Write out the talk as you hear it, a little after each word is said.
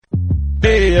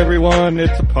Hey everyone,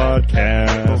 it's a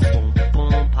podcast.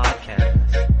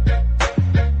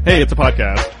 Hey, it's a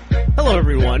podcast. Hello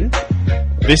everyone.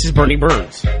 This is Bernie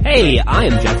Burns. Hey, I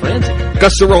am Jeff Ramsey.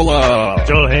 Gus Cirola.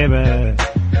 Joe Hammond.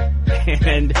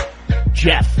 And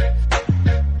Jeff.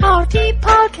 RT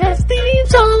Podcast theme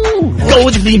song. Go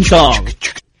with the theme song.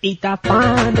 Eat that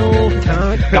final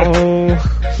countdown.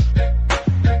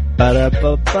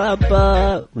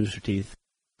 Ba-da-ba-ba-ba. Rooster Teeth.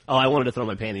 Oh, I wanted to throw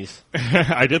my panties.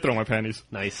 I did throw my panties.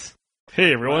 Nice.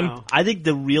 Hey everyone. Wow. I think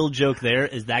the real joke there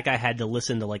is that guy had to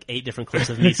listen to like 8 different clips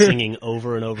of me singing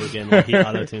over and over again while he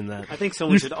auto-tuned that. I think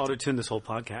someone should auto-tune this whole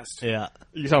podcast. Yeah.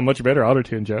 You sound much better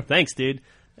auto-tune, Jeff. Thanks, dude.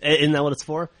 Isn't that what it's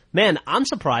for? Man, I'm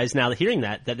surprised now that hearing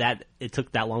that it took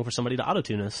that long for somebody to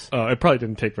auto-tune us. It probably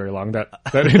didn't take very long. That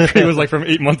entry was like from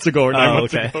 8 months ago or 9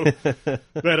 months ago.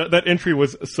 That entry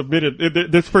was submitted.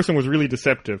 This person was really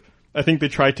deceptive. I think they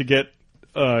tried to get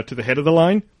to the head of the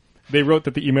line. They wrote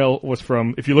that the email was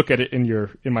from, if you look at it in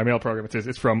my mail program, it says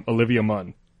it's from Olivia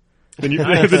Munn. Then you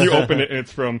open it and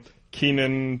it's from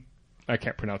Keenan, I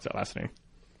can't pronounce that last name.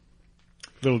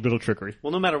 Little trickery.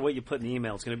 Well, no matter what you put in the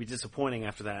email, it's going to be disappointing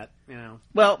after that, you know.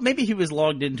 Well, maybe he was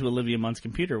logged into Olivia Munn's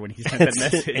computer when he sent that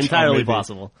message. Entirely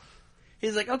possible.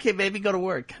 He's like, okay, baby, go to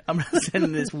work. I'm not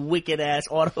sending this wicked-ass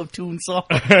auto-tune song.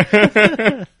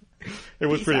 It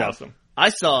was pretty awesome. I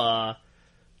saw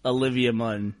Olivia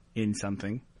Munn in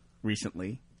something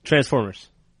recently. Transformers.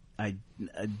 Date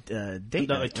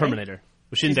No, Night, Terminator. right?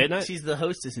 Was she in Date Night? She's the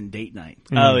hostess in Date Night.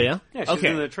 Oh, yeah? Yeah, she's Okay.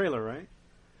 in the trailer, right?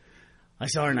 I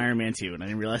saw her in Iron Man 2, and I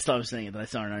didn't realize I was saying it, that I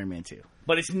saw her in Iron Man 2.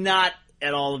 But it's not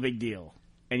at all a big deal.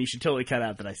 And you should totally cut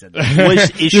out that I said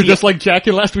that. You're just like Jack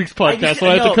in last week's podcast, so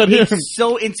I had to cut him. It's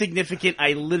so insignificant,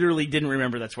 I literally didn't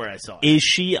remember that's where I saw it. Is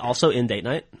she also in Date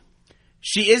Night?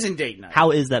 She is in Date Night. How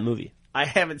is that movie? I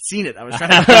haven't seen it. I was trying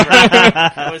to cover it.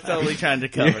 I was totally trying to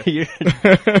cover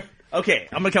it. Okay,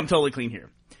 I'm going to come totally clean here.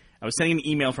 I was sending an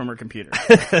email from her computer.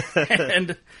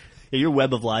 And Yeah, your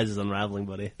web of lies is unraveling,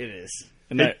 buddy. it is.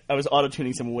 And I was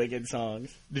auto-tuning some wicked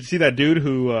songs. Did you see that dude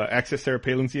who accessed Sarah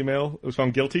Palin's email? Was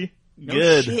found guilty No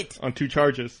Good. shit. on 2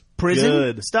 charges. Prison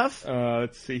Good. stuff?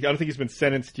 Let's see. I don't think he's been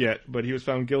sentenced yet, but he was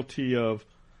found guilty of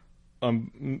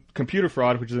computer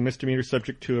fraud, which is a misdemeanor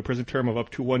subject to a prison term of up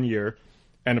to 1 year,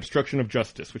 and obstruction of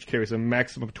justice, which carries a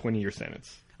maximum 20-year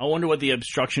sentence. I wonder what the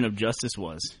obstruction of justice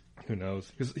was. Who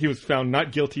knows? He was found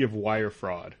not guilty of wire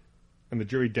fraud, and the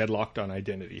jury deadlocked on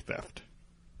identity theft.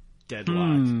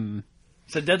 Deadlocked.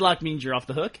 So deadlock means you're off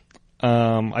the hook?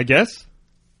 I guess.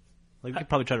 Like, we could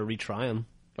probably try to retry him.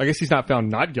 I guess he's not found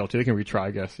not guilty. They can retry,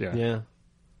 I guess, yeah. Yeah.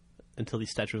 Until the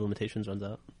statute of limitations runs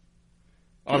out.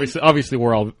 Obviously,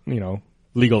 we're all,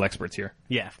 legal experts here.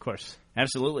 Yeah, of course.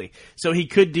 Absolutely. So he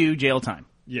could do jail time.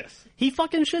 Yes. He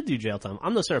fucking should do jail time.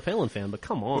 I'm no Sarah Palin fan, but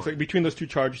come on. Looks like between those 2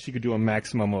 charges, he could do a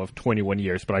maximum of 21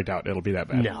 years, but I doubt it'll be that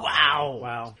bad. No.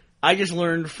 Wow. I just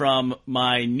learned from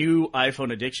my new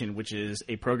iPhone addiction, which is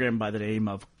a program by the name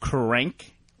of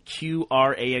Crank,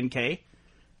 Qrank.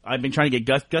 I've been trying to get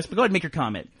Gus, but go ahead and make your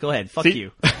comment. Go ahead. Fuck See?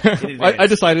 you. I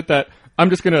decided that I'm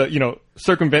just going to,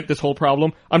 circumvent this whole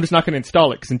problem. I'm just not going to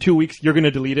install it, because in 2 weeks, you're going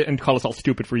to delete it and call us all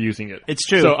stupid for using it. It's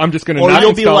true. So I'm just going to Or not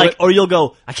you'll be install like, it. or you'll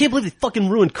go, I can't believe they fucking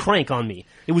ruined Crank on me.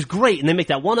 It was great, and they make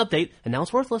that one update, and now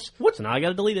it's worthless. What? So now I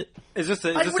gotta delete it. Is this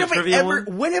a When trivia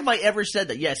one? When have I ever said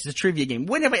that? Yes, it's a trivia game.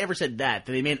 When have I ever said that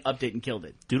they made an update and killed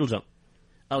it? Doodle jump.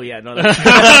 Oh yeah, no, that's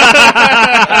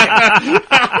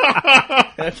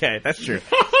true. Okay, that's true.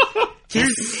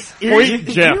 Wait,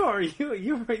 Jeff.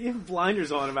 You have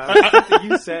blinders on about everything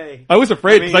you say. I was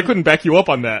afraid because I couldn't back you up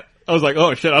on that. I was like,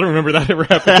 oh shit, I don't remember that ever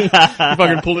happening. You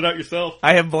fucking pulled it out yourself.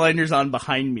 I have blinders on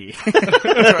behind me.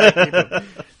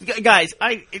 Guys,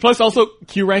 Plus, also,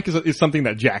 Q rank is something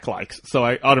that Jack likes, so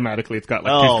it's got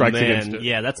like 2 strikes against it.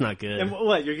 Yeah, that's not good. And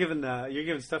what, you're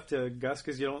giving stuff to Gus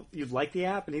because you like the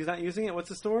app and he's not using it? What's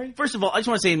the story? First of all, I just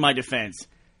want to say in my defense,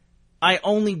 I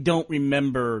only don't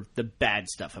remember the bad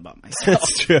stuff about myself.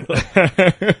 That's true.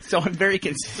 So I'm very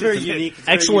consistent. Very unique. It's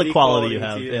Excellent very unique quality you to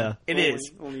have, yeah. It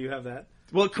is. Only you have that.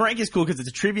 Well, Crank is cool because it's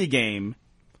a trivia game,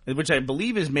 which I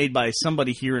believe is made by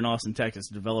somebody here in Austin, Texas,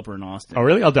 a developer in Austin. Oh,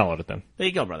 really? I'll download it then. There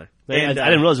you go, brother. I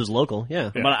didn't realize it was local.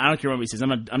 Yeah. But I don't care what he says.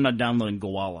 I'm not downloading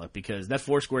Gowalla because that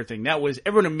Foursquare thing,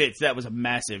 everyone admits that was a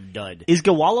massive dud. Is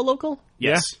Gowalla local?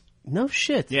 Yes. No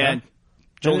shit. Yeah. Huh?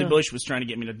 Jolie Bush was trying to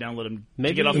get me to download him to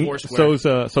Maybe. get off Foursquare.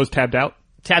 So's Tabbed Out.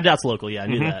 Tabbed Out's local, yeah, I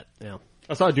knew that. Yeah.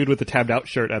 I saw a dude with the Tabbed Out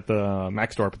shirt at the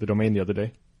Mac store up at the Domain the other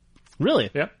day.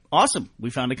 Really? Yeah. Awesome. We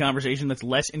found a conversation that's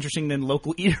less interesting than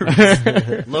local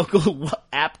eaters. Local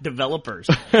app developers.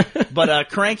 But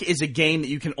Crank is a game that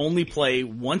you can only play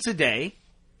once a day,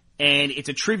 and it's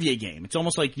a trivia game. It's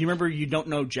almost like, you remember You Don't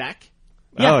Know Jack?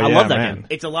 Yeah, I love that game.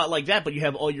 It's a lot like that, but you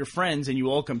have all your friends and you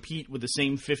all compete with the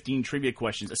same 15 trivia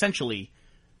questions, essentially.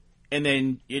 And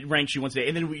then it ranks you once a day.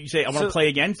 And then you say, I want to play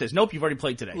again. It says, nope, you've already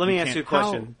played today. Let me ask you a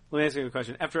question.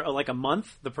 After like a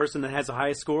month, the person that has the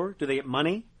highest score, do they get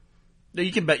money? No,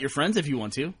 you can bet your friends if you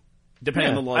want to,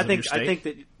 depending on the laws of your state. I think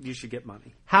that you should get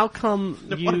money. How come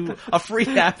you... a free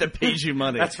app that pays you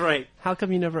money. That's right. How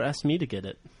come you never asked me to get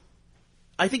it?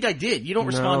 I think I did. You don't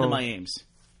respond to my aims.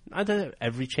 I do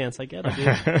every chance I get.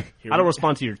 I don't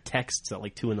respond to your texts at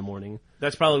like 2 in the morning.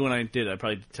 That's probably when I did. I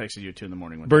probably texted you at 2 in the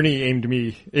morning. Bernie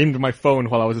aimed my phone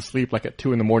while I was asleep, like at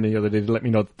 2 in the morning the other day, to let me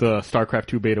know that the StarCraft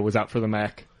 2 beta was out for the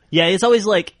Mac. Yeah, it's always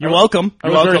like... You're welcome. I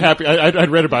was very happy. I'd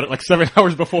read about it like 7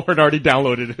 hours before and already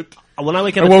downloaded it. When I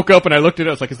wake up... I woke up and I looked at it,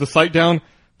 I was like, is the site down?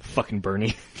 Fucking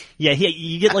Bernie. Yeah,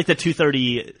 you get like the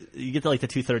 2:30. You get like the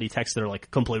 2:30 texts that are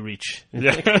like complete reach.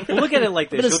 Yeah. Well, look at it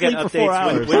like this: you'll get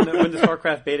updates when the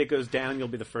StarCraft beta goes down. You'll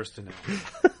be the first to know.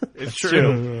 It's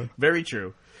true, very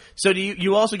true. So do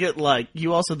you also get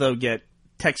get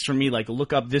texts from me like,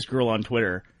 look up this girl on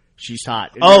Twitter. She's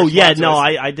hot. And oh yeah, no,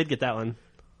 I did get that one.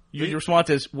 Your response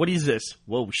is, what is this?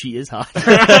 Whoa, she is hot.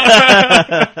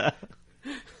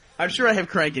 I'm sure I have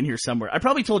Crank in here somewhere. I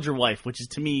probably told your wife, which is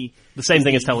to me the same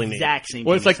thing as telling me. Exact same.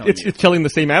 Well, it's like it's telling the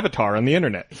same avatar on the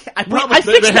internet. I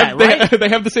fixed that, right? They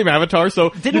have the same avatar,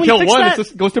 so Didn't you tell one, that?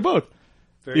 it goes to both.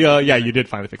 Yeah, you did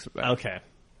finally fix it. Okay,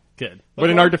 good. But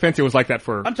in our defense, it was like that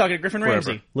for. I'm talking to Griffin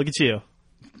Ramsey. Look at you.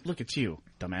 Look at you,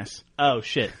 dumbass. Oh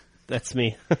shit. That's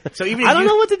me. So even if I don't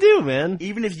know what to do, man.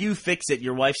 Even if you fix it,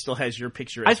 your wife still has your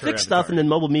picture as I fix stuff, and then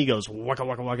Mobile Me goes waka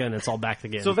waka waka, and it's all back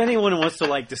again. So if anyone wants to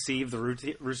like deceive the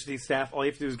Rooster Teeth staff, all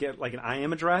you have to do is get like an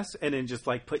IM address, and then just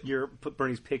like put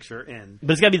Bernie's picture in.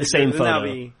 But it's got to be the same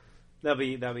photo.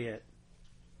 That'll be it.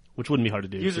 Which wouldn't be hard to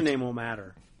do. Username won't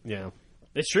matter. Yeah,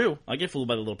 it's true. I get fooled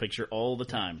by the little picture all the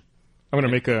time. I'm going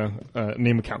to make a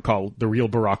name account called The Real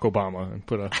Barack Obama and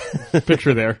put a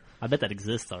picture there. I bet that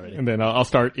exists already. And then I'll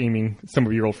start aiming some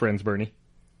of your old friends, Bernie.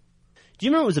 Do you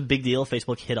remember it was a big deal?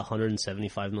 Facebook hit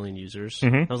 175 million users.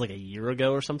 Mm-hmm. That was like a year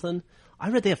ago or something.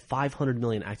 I read they have 500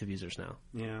 million active users now.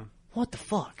 Yeah. What the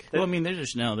fuck? Well, I mean,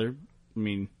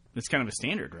 it's kind of a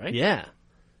standard, right? Yeah.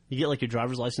 You get like your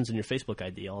driver's license and your Facebook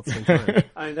ID all at the same time.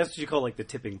 I mean, that's what you call like the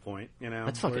tipping point, you know?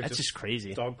 That's just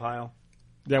crazy. Dog pile.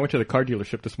 Yeah, I went to the car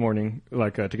dealership this morning,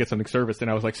 like to get something serviced, and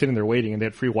I was like sitting there waiting, and they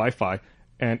had free Wi-Fi,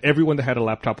 and everyone that had a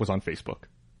laptop was on Facebook.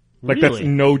 Like really? That's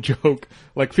no joke.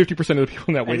 Like 50% of the people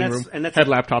in that waiting room had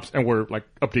laptops and were like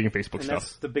updating Facebook stuff.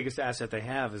 That's the biggest asset they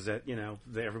have is that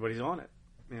everybody's on it.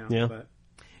 You know? Yeah. But.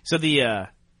 So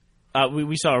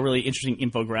we saw a really interesting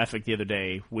infographic the other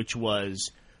day, which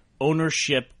was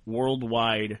ownership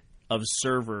worldwide of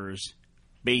servers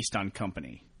based on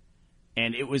company.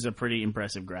 And it was a pretty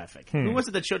impressive graphic. Who was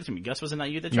it that showed it to me? Gus, was it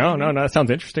not you that showed it to me? No, that sounds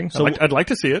interesting. So I'd like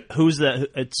to see it. Who's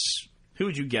that? Who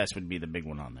would you guess would be the big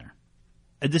one on there?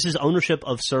 This is ownership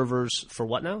of servers for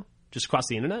what now? Just across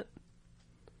the internet?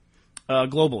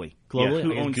 Globally. Globally? Yeah,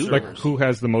 who owns servers? Like, who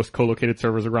has the most co-located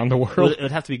servers around the world? It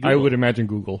would have to be Google. I would imagine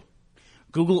Google.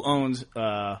 Google owns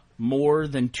more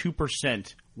than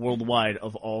 2% worldwide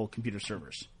of all computer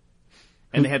servers.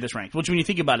 And they had this ranked. Which, when you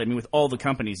think about it, I mean, with all the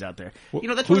companies out there,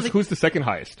 that's who's the second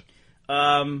highest?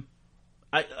 I'm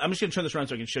just going to turn this around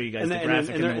so I can show you guys the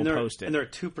graphic, and then we'll post it. And they're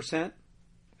at 2%,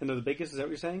 and they're the biggest. Is that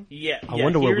what you're saying? Yeah. I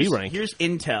wonder where we rank. Here's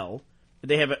Intel.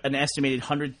 They have an estimated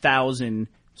 100,000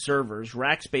 servers.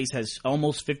 Rackspace has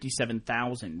almost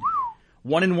 57,000.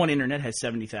 1&1 Internet has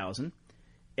 70,000,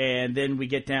 and then we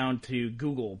get down to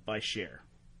Google by share.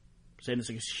 So it's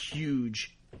like a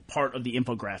huge part of the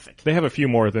infographic. They have a few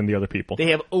more than the other people.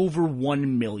 They have over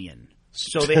 1 million.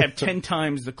 So they have 10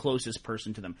 times the closest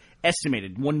person to them.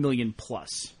 Estimated 1 million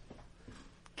plus.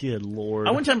 Good Lord.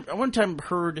 I one time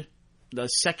heard the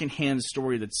secondhand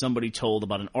story that somebody told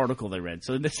about an article they read.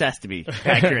 So this has to be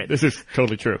accurate. This is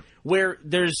totally true. Where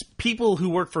there's people who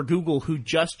work for Google who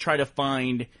just try to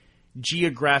find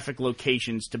geographic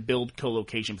locations to build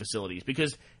co-location facilities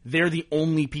because they're the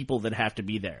only people that have to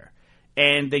be there.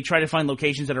 And they try to find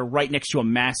locations that are right next to a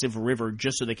massive river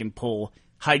just so they can pull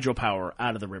hydropower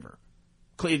out of the river.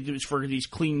 It's for these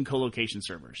clean co-location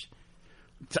servers.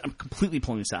 I'm completely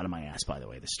pulling this out of my ass, by the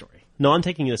way, this story. No, I'm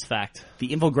taking it as fact. The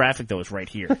infographic, though, is right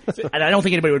here. And I don't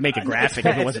think anybody would make a graphic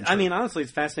if it wasn't true. I mean, honestly,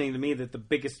 it's fascinating to me that the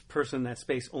biggest person in that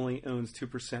space only owns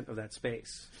 2% of that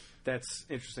space. That's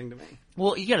interesting to me.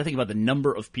 Well, you got to think about the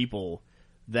number of people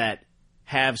that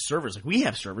have servers. Like, we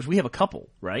have servers. We have a couple,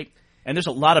 right? And there's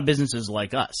a lot of businesses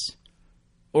like us.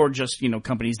 Or just,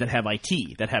 companies that have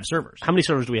IT, that have servers. How many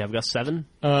servers do we have, Gus? 7?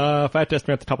 If I had to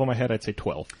estimate at the top of my head, I'd say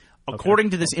 12. According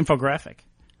to this infographic,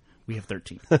 we have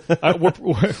 13.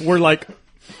 We're like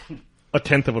a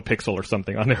tenth of a pixel or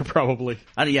something on there, probably.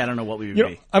 I don't know what we would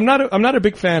be. I'm not a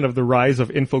big fan of the rise of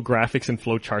infographics and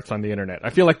flowcharts on the internet. I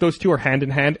feel like those two are hand in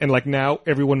hand, and like now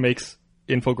everyone makes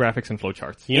infographics and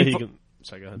flowcharts.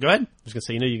 Sorry, go ahead. Go ahead. I was going to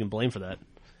say, you can blame for that.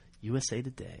 USA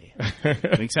Today.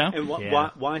 Think so? And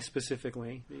why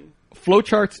specifically?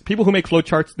 Flowcharts, people who make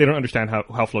flowcharts, they don't understand how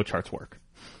flowcharts work.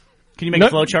 Can you make a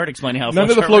flowchart explaining how a flowchart None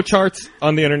of the works? flowcharts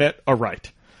on the internet are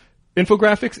right.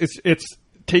 Infographics, it's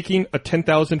taking a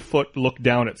 10,000-foot look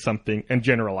down at something and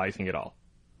generalizing it all.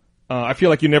 I feel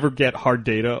like you never get hard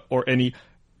data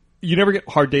you never get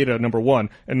hard data, number one.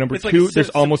 And number two, there's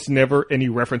almost never any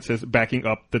references backing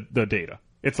up the data.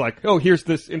 It's like, oh, here's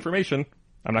this information.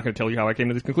 I'm not going to tell you how I came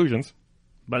to these conclusions.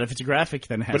 But if it's a graphic,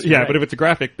 then it has but, to be right. But if it's a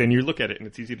graphic, then you look at it and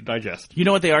it's easy to digest. You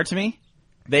know what they are to me?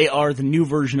 They are the new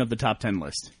version of the top 10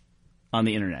 list on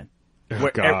the internet.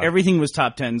 Where everything was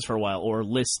top 10s for a while, or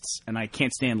lists, and I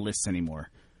can't stand lists anymore.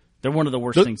 They're one of the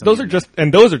worst things on the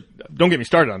internet. Don't get me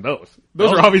started on those.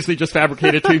 Those are obviously just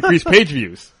fabricated to increase page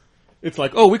views. It's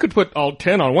like, we could put all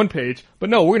 10 on one page, but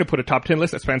no, we're going to put a top 10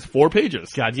 list that spans 4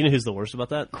 pages. God, do you know who's the worst about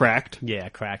that? Cracked. Yeah,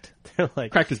 Cracked. They're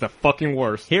like, Cracked is the fucking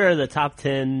worst. Here are the top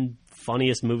 10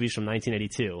 funniest movies from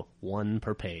 1982. 1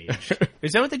 per page.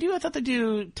 Is that what they do? I thought they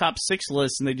do top 6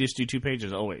 lists and they just do 2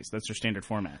 pages always. That's their standard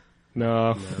format.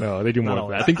 No, they do more than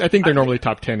that. I think they're normally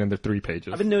top 10 and they're 3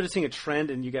 pages. I've been noticing a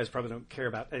trend, and you guys probably don't care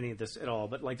about any of this at all,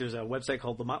 but like there's a website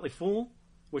called The Motley Fool,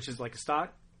 which is like a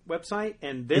stock website,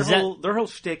 and their whole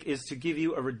shtick is to give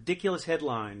you a ridiculous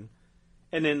headline,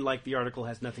 and then like the article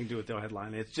has nothing to do with the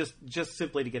headline. It's just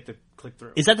simply to get the click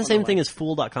through. Is that the same thing as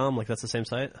Fool.com? Like that's the same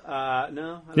site?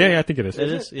 No. Yeah, I think it is. It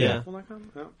is? Yeah.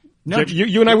 Fool.com? No. No, Jeff,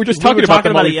 you and I were just talking about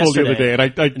the Motley Fool the other day, and I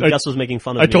Gus was making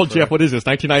fun of me. I told Jeff, what is this,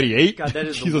 1998? God, that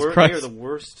is Jesus Christ. Christ. They are the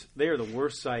worst. They are the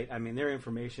worst site. I mean, their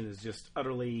information is just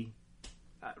utterly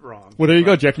wrong. Well, there you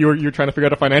go, Jeff. You're trying to figure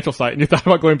out a financial site, and you thought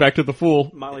about going back to the Fool.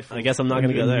 Motley Fool. I guess I'm not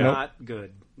going to go there. Not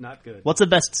good. Not good. What's the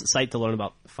best site to learn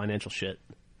about financial shit?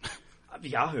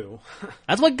 Yahoo.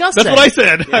 That's what Gus said. That's what I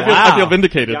said. Yeah. I feel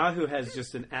vindicated. Yahoo has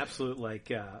just an absolute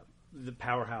the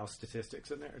powerhouse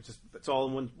statistics in there. It's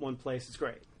all in one place. It's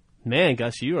great. Man,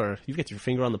 Gus, you've got your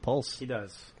finger on the pulse. He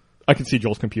does. I can see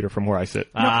Joel's computer from where I sit.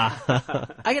 I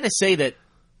got to say that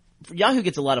Yahoo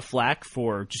gets a lot of flack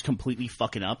for just completely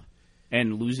fucking up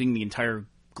and losing the entire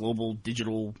global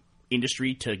digital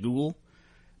industry to Google.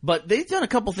 But they've done a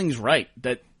couple things right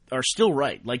that are still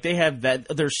right. Like they have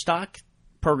their stock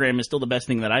program is still the best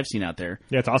thing that I've seen out there.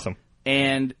 Yeah, it's awesome.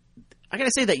 And I got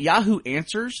to say that Yahoo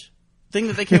Answers thing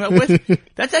that they came up with,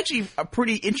 that's actually a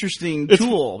pretty interesting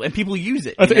tool, and people use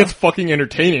it. It's fucking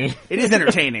entertaining. It is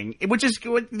entertaining, which is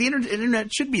what the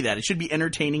internet should be. That it should be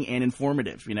entertaining and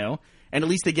informative, and at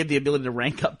least they give the ability to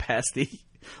rank up past the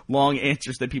long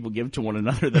answers that people give to one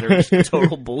another that are just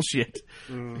total bullshit.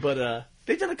 But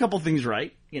they've done a couple things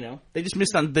right. They just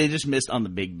missed on the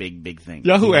big thing.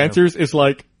 Yahoo Answers is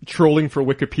like trolling for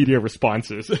Wikipedia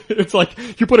responses. It's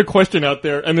like you put a question out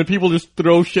there and then people just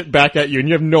throw shit back at you and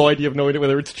you have no idea of knowing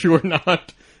whether it's true or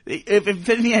not. If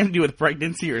anything has to do with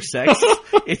pregnancy or sex,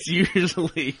 it's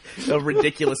usually a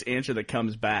ridiculous answer that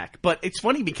comes back. But it's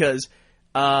funny because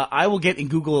I will get in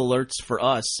Google alerts for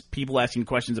us, people asking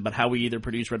questions about how we either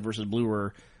produce Red versus Blue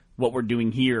or what we're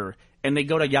doing here. And they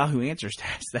go to Yahoo Answers to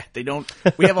ask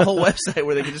that. We have a whole website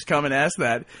where they can just come and ask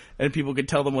that, and people can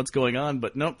tell them what's going on.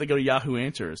 But nope, they go to Yahoo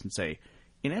Answers and say,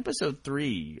 in episode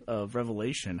 3 of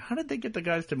Revelation, how did they get the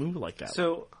guys to move like that?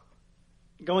 So,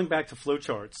 going back to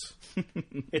flowcharts,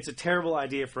 it's a terrible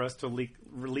idea for us to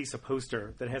release a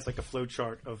poster that has like a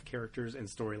flowchart of characters and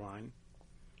storyline.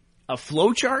 A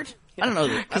flowchart? I don't know.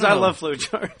 Because I love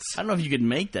flowcharts. I don't know if you could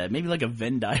make that. Maybe like a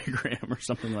Venn diagram or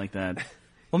something like that.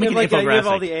 We'll make you have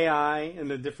all infographic. the AI and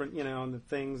the different, and the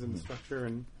things and the structure,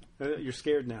 and you're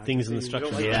scared now. Things in the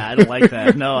structure. I don't like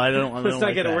that. No, I don't. Let's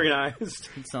not get that. organized.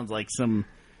 It sounds like some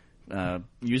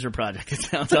user project. It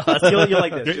sounds awesome. You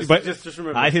like this. Just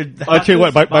remember. I'll tell you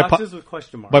what. Boxes with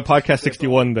question marks. By podcast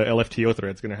 61, the LFTO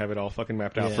thread's going to have it all fucking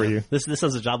mapped out for you. This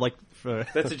sounds a job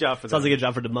That's a job for them. Sounds like a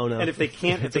job for Demono. And if they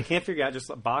can't figure out, just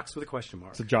a box with a question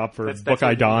mark. It's a job for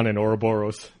Buckeye Don and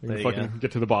Ouroboros. You can fucking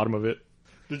get to the bottom of it.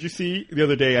 Did you see the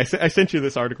other day, I sent you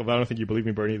this article, but I don't think you believe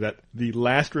me, Bernie, that the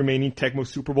last remaining Tecmo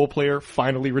Super Bowl player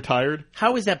finally retired?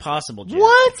 How is that possible, Jim?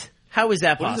 What? How is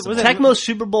that possible? Tecmo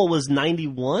Super Bowl was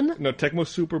 91? No, Tecmo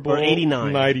Super Bowl... Or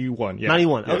 89? 91, yeah.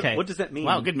 91, okay. What does that mean?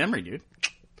 Wow, good memory, dude.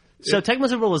 So Tecmo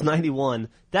Super Bowl was 91.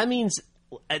 That means...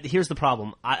 here's the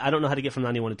problem. I don't know how to get from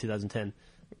 91 to 2010.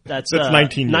 That's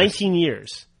 19 years. 19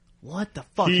 years. What the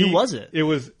fuck? Who was it? It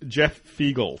was Jeff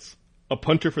Fiegels, a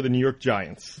punter for the New York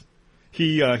Giants.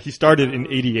 He started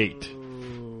in 88.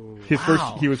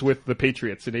 He was with the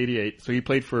Patriots in '88, so he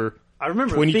played for I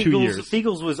remember 22 years.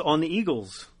 Fiegels was on the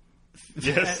Eagles.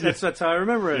 Yes, that's how I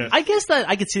remember it. Yeah. I guess that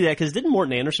I could see that because didn't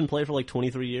Morton Anderson play for like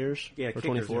 23 years? Yeah, or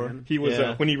kickers, 24. man. He was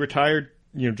when he retired.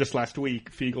 Just last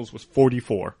week, Fiegels was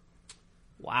 44.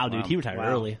 Wow, dude, he retired Wow.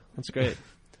 early. That's great.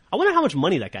 I wonder how much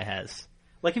money that guy has.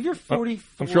 Like if you're 44,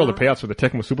 I'm sure all the payouts for the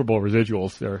Tecmo Super Bowl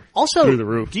residuals are Also, through the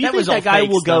roof. do you That think was all that guy fake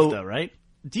will stuff, go? though, right?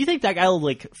 Do you think that guy will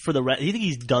like for the? Do you think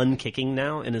he's done kicking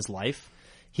now in his life?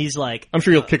 He's like, I'm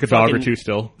sure he'll kick a dog or fucking two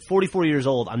still. 44 years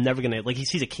old. I'm never gonna like. He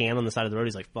sees a can on the side of the road.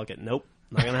 He's like, fuck it, nope,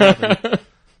 not gonna happen.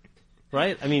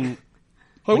 Right? I mean,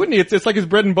 Why wouldn't he? It's like his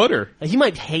bread and butter. he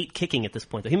might hate kicking at this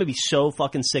point. Though. He might be so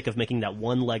fucking sick of making that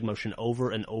one leg motion over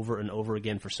and over and over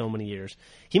again for so many years.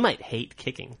 He might hate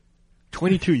kicking.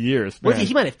 22 years. What if Man.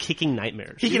 he might have kicking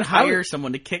nightmares. He can hire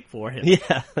someone to kick for him. Yeah,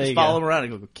 there you Just follow go. him around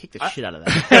and go kick the shit out of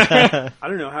that. I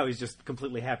don't know how he's just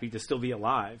completely happy to still be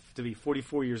alive, to be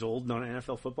 44 years old and on an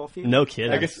NFL football field. No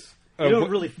kidding. I guess You don't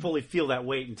really fully feel that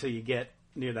weight until you get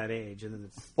near that age, and then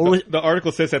it's. Or was, the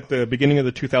article says at the beginning of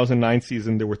the 2009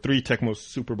 season, there were 3 Tecmo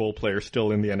Super Bowl players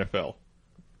still in the NFL.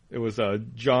 It was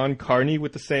John Carney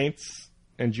with the Saints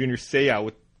and Junior Seau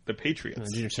with the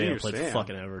Patriots. Junior Junior Seau played Seau.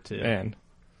 fucking ever too. Man.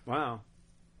 Wow.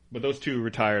 But those two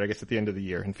retired, I guess, at the end of the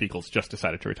year, and Fiegels just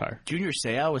decided to retire. Junior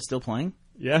Seau was still playing?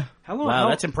 Yeah. How long? Wow,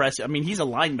 that's impressive. I mean, he's a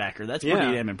linebacker. That's pretty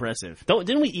Yeah. damn impressive.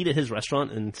 Didn't we eat at his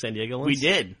restaurant in San Diego once? We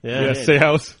did. Yeah. Yeah,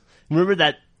 Seau's. Remember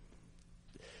that?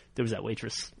 There was that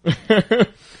waitress.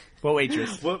 What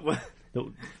waitress? What?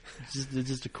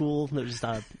 Just a cool.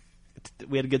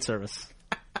 We had a good service.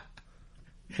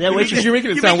 That waitress. You're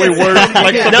making it sound way worse,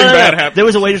 like something bad happened. There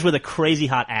was a waitress with a crazy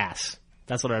hot ass.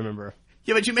 That's what I remember.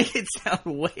 Yeah, but you make it sound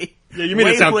way. Yeah, you made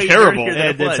it way, sound way terrible. dirtier than Yeah,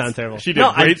 it it did was. sound terrible. She did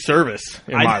No, great service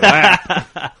in my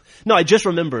lap. No, I just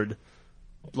remembered.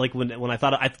 Like when I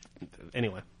thought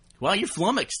anyway. Well, you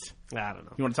flummoxed. I don't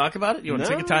know. You want to talk about it? You want to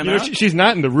No. take a time You know, out? she's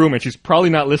not in the room, and she's probably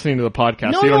not listening to the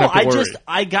podcast, No, so you don't no, have to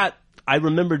worry. I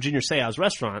remembered Junior Seau's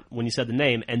restaurant when you said the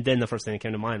name, and then the first thing that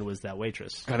came to mind was that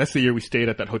waitress. God, that's the year we stayed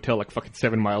at that hotel like fucking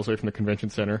 7 miles away from the convention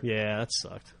center. Yeah, that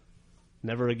sucked.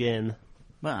 Never again.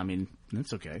 Well, I mean,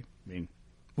 that's okay. I mean,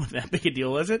 wasn't that big a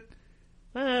deal, was it?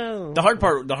 Well, The hard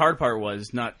part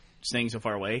was not staying so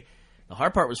far away. The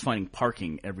hard part was finding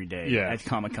parking every day Yeah. at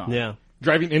Comic-Con. yeah.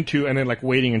 Driving into and then like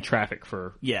waiting in traffic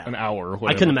for an hour or whatever.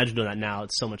 I couldn't imagine doing that now.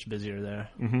 It's so much busier there.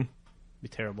 Mm-hmm. Be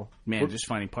terrible. Man, just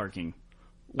finding parking.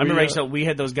 I remember so we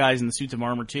had those guys in the suits of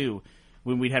armor, too,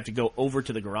 when we'd have to go over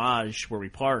to the garage where we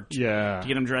parked Yeah. to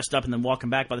get them dressed up and then walk them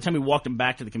back. By the time we walked them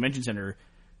back to the convention center,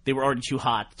 they were already too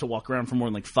hot to walk around for more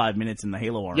than like 5 minutes in the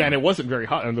Halo armor. Yeah, and it wasn't very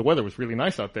hot, and the weather was really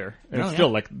nice out there. And Oh, it's still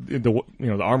yeah. like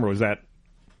the armor was that,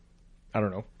 I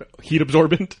don't know, heat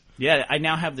absorbent. Yeah, I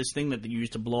now have this thing that you use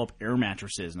to blow up air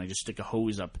mattresses, and I just stick a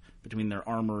hose up between their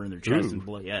armor and their chest Ooh. and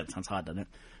blow. Yeah, it sounds hot, doesn't it?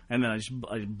 And then I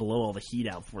blow all the heat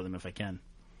out for them if I can.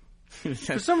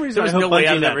 For some reason, I There's hope no way Bungie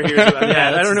out of never that. hears about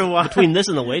that. I don't know why. Between this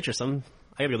and the waitress, I gotta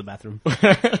go to the bathroom.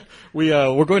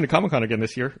 We're going to Comic-Con again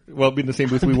this year. Well, it'll be in the same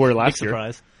booth we were Big last year.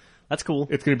 surprise. That's cool.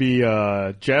 It's going to be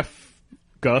Jeff,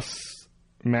 Gus,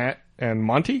 Matt, and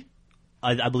Monty.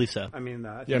 I believe so. I mean,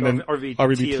 I Yeah, think and then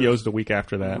RVBTO's the week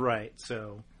after that. Right,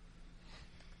 so.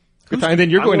 Good time. And then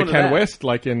you're I'm going to going to Can that. West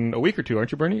like in a week or two,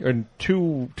 aren't you, Bernie? Or in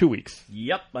two weeks.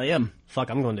 Yep, I am. Fuck,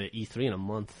 I'm going to E3 in a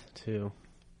month too.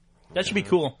 That should be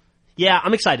cool. Yeah,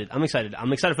 I'm excited. I'm excited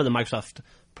for the Microsoft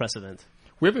press event.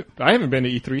 I haven't been to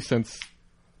E3 since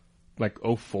like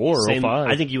 04 or Same, 05.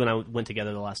 I think you and I went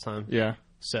together the last time. Yeah.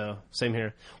 So, same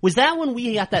here. Was that when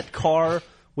we got that car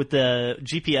with the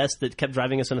GPS that kept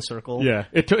driving us in a circle? Yeah.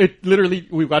 It literally,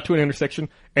 we got to an intersection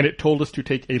and it told us to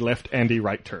take a left and a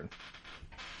right turn.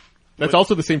 That's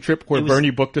also the same trip where Bernie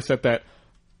booked us at that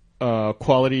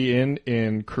Quality Inn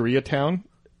in Koreatown,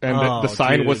 and the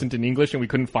sign dude. wasn't in English and we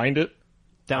couldn't find it.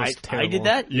 That was I terrible. did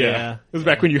that? Yeah. It was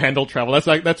back when you handled travel.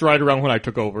 That's right around when I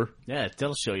took over. Yeah,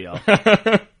 that'll show y'all.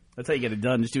 That's how you get it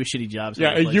done. Just do a shitty job.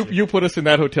 Yeah, you put us in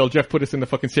that hotel. Jeff put us in the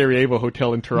fucking Sarajevo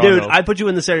hotel in Toronto. Dude, I put you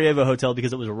in the Sarajevo hotel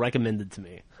because it was recommended to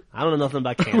me. I don't know nothing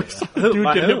about Canada. Dude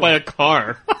get hit by a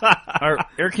car. Our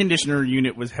air conditioner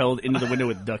unit was held into the window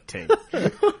with duct tape.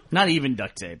 Not even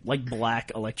duct tape, like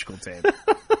black electrical tape.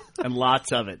 And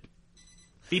lots of it.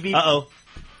 Beep, beep. Uh-oh.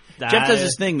 Jeff does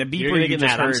this thing, the beeper You're gonna you get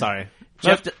just mad. I'm heard. sorry.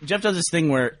 Jeff does this thing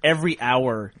where every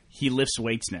hour he lifts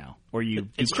weights now, or you do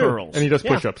It's true. curls. And he does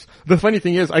push-ups. The funny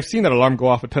thing is, I've seen that alarm go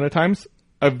off a ton of times.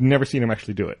 I've never seen him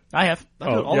actually do it. I have. I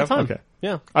do it all the time. Okay.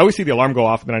 Yeah. I always see the alarm go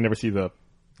off, and then I never see the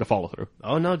follow-through.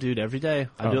 Oh, no, dude, every day.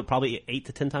 I do it probably 8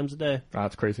 to 10 times a day.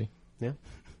 That's crazy. Yeah.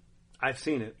 I've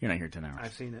seen it. You're not here 10 hours.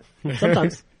 I've seen it.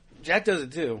 Sometimes. Jack does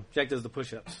it too. Jack does the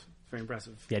push-ups Very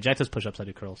impressive. Yeah, Jack does push-ups. I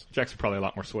do curls. Jack's probably a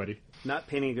lot more sweaty. Not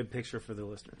painting a good picture for the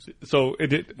listeners. So it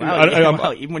did.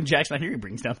 Wow, even when Jack's not here, he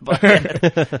brings down the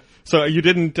bucket. So you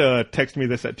didn't text me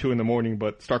this at 2 a.m,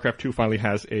 but StarCraft 2 finally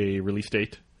has a release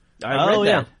date. I read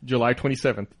that. July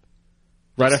 27th.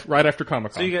 Right after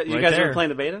Comic-Con. So you Right guys there. are playing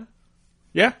the beta?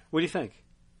 Yeah, What do you think?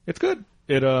 it's good.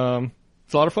 It's a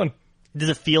lot of fun. Does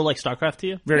it feel like StarCraft to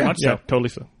you? Very much so. Yeah, totally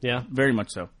so. Yeah. Very much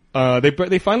so.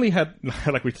 They finally had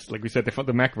like we said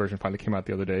the Mac version finally came out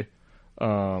the other day.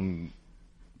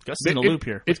 Gus is in a loop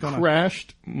here. What's It going on?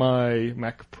 crashed my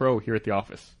Mac Pro here at the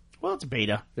office. Well, it's a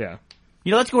beta. Yeah.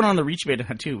 You know, that's going on in the Reach beta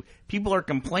too. People are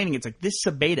complaining. It's like, this is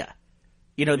a beta.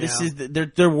 You know, this is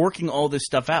they're working all this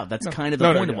stuff out. That's kind of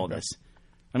the point of all this.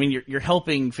 I mean, you're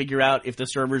helping figure out if the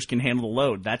servers can handle the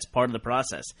load. That's part of the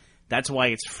process. That's why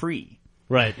it's free.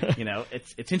 Right. You know,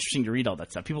 it's interesting to read all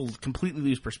that stuff. People completely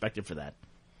lose perspective for that.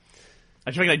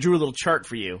 I drew a little chart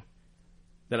for you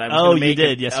that I was going to make. You did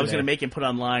I was yesterday. going to make and put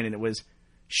online, and it was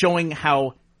showing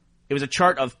how it was a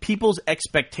chart of people's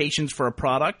expectations for a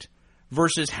product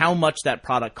versus how much that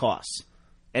product costs.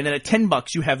 And then at $10,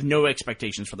 you have no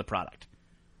expectations for the product.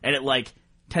 And at like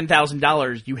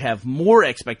 $10,000, you have more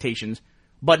expectations,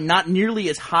 but not nearly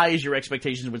as high as your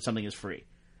expectations when something is free.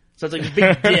 So it's like a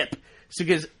big dip. So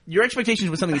because your expectations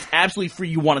when something is absolutely free,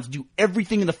 you want it to do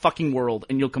everything in the fucking world,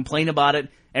 and you'll complain about it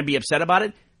and be upset about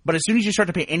it. But as soon as you start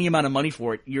to pay any amount of money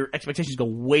for it, your expectations go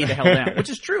way the hell down, which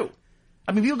is true.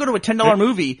 I mean, people go to a $10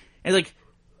 movie and like,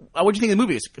 what'd you think of the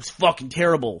movie? It's fucking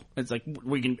terrible. It's like,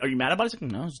 are you mad about it? It's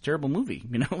like, no, it's a terrible movie.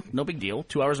 You know, no big deal.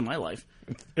 2 hours of my life.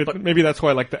 Maybe that's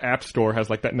why like the App Store has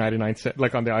like that 99-cent,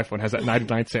 like on the iPhone has that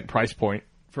 99-cent price point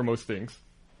for most things.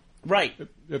 Right.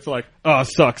 It's like, oh, it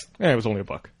sucks. It was only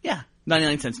 $1. Yeah.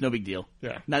 99 cents, no big deal.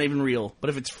 Yeah. Not even real.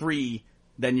 But if it's free,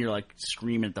 then you're like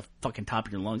screaming at the fucking top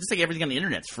of your lungs. It's like everything on the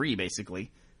internet's free, basically.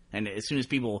 And as soon as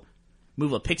people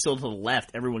move a pixel to the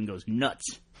left, everyone goes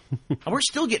nuts. And we're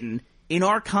still getting, in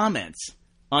our comments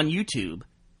on YouTube,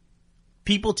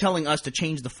 people telling us to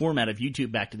change the format of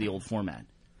YouTube back to the old format.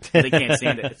 They can't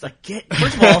stand it. It's like,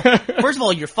 first of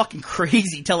all, you're fucking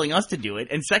crazy telling us to do it.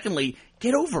 And secondly,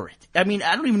 get over it. I mean,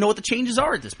 I don't even know what the changes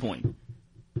are at this point.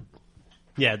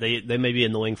 Yeah, they may be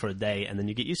annoying for a day, and then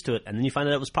you get used to it, and then you find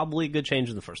out it was probably a good change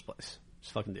in the first place.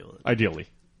 Just fucking deal with it.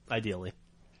 Ideally.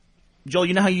 Joel,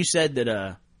 you know how you said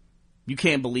that you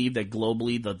can't believe that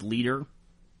globally the leader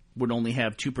would only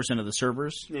have 2% of the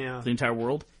servers for the entire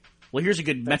world? Well, here's a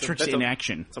good metrics in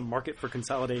action. It's a market for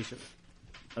consolidation.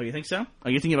 Oh, you think so? Oh,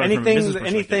 you're thinking about it from a business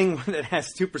perspective. Anything that has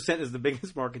 2% is the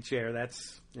biggest market share.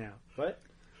 That's, what?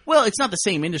 Well, it's not the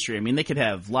same industry. I mean, they could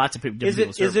have lots of different people.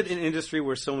 Is it an industry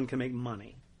where someone can make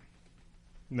money?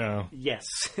 No. Yes,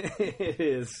 it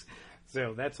is.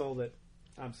 So that's all that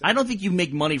I'm saying. I don't think you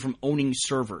make money from owning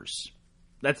servers.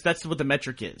 That's what the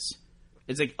metric is.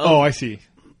 It's like, Oh, I see.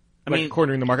 I Like mean,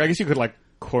 cornering the market. I guess you could like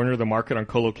corner the market on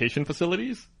co-location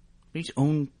facilities. I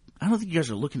don't think you guys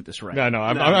are looking at this right. No.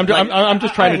 I'm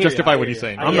just trying to justify what he's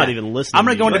saying. I'm not even listening. I'm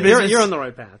going to go into But business. you're on the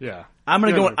right path. Yeah. I'm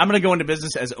going to go into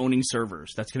business as owning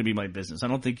servers. That's going to be my business. I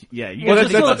don't think. Yeah. You Well,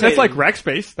 guys are that's like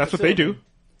Rackspace. That's what they do.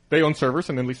 They own servers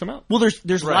and then lease them out. Well,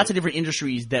 there's lots of different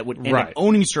industries that would end up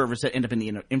owning servers that end up in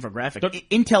the infographic.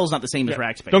 Intel's not the same as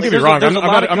Rackspace. Don't get me wrong.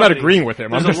 I'm not agreeing with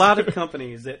him. There's a lot of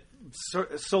companies that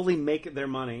solely make their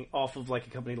money off of like a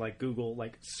company like Google,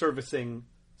 like servicing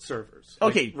servers.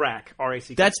 Okay. Like RAC,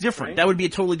 R-A-C. That's different. Right? That would be a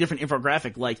totally different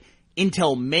infographic. Like,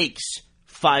 Intel makes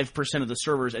 5% of the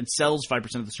servers and sells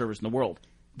 5% of the servers in the world.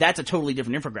 That's a totally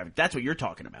different infographic. That's what you're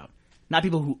talking about. Not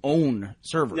people who own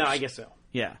servers. No, I guess so.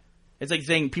 Yeah. It's like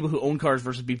saying people who own cars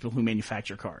versus people who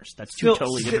manufacture cars. That's two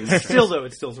totally different metrics. Still, though,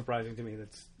 it's still surprising to me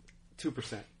that's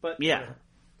 2%. But yeah. whatever.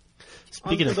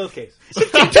 Speaking of both cases.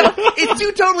 It's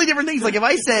two totally different things. Like if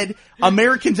I said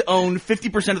Americans own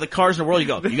 50% of the cars in the world, you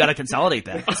go, you got to consolidate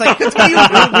that. It's like, what are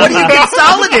you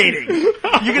consolidating?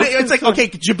 It's like, okay,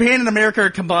 Japan and America are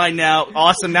combined now.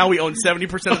 Awesome. Now we own 70%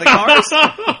 of the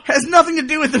cars. Has nothing to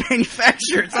do with the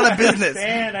manufacturer. It's not a business.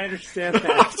 I understand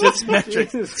that. Just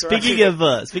metrics. speaking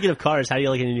of cars, how do you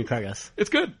like any new car, Gus?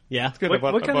 It's good. Yeah, It's good.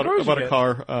 What kind of cars I bought you a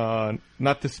car,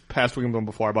 not this past weekend, but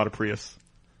before. I bought a Prius.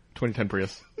 2010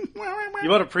 Prius. You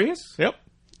bought a Prius? Yep.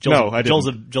 Joel's, No, I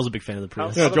didn't. Joel's a big fan of the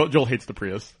Prius. Yeah, Joel hates the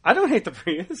Prius. I don't hate the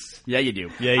Prius. Yeah, you do.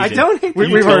 Yeah, you I do. don't hate the We've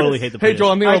Prius. totally heard, hate the hey Prius.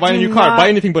 Joel, I'm thinking about buying a do new car. not- Buy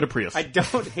anything but a Prius. I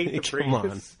don't hate the Prius. Come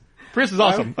on. Prius is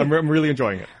awesome. I'm really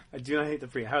enjoying it. I do not hate the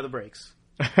Prius. How are the brakes?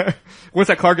 Once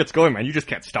that car gets going, man, you just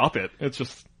can't stop it. It's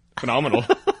just phenomenal.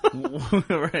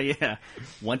 Right, yeah.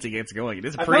 Once it gets going, it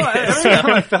is a I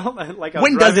Prius. felt like I was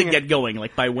When does it driving get going?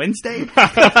 Like by Wednesday?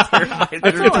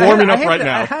 It's warming up right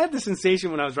now. I had the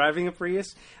sensation when I was driving a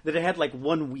Prius that it had like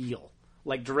one wheel.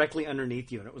 like directly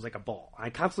underneath you, and it was like a ball. I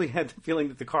constantly had the feeling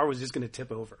that the car was just going to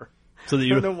tip over. So that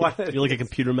you're know why like a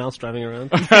computer mouse driving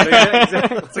around? Yeah,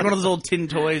 exactly. It's like one of those old tin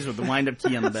toys with the wind-up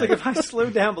key on the It's back. like if I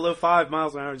slowed down below 5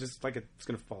 miles an hour, just like it's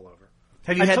going to fall over.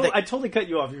 Have you had I totally cut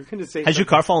you off. You were going to say Has your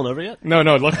car fallen over yet? No,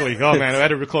 luckily. Oh, man, I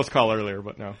had a close call earlier,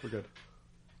 but no, we're good.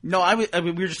 No, I mean,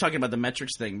 we were just talking about the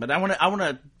metrics thing, but I want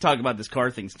to talk about this car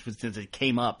thing since it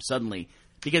came up suddenly,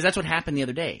 because that's what happened the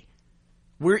other day.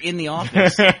 We're in the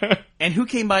office, and who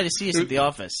came by to see us at the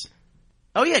office?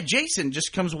 Oh yeah, Jason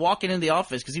just comes walking in the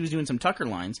office because he was doing some Tucker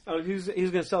lines. Oh, he was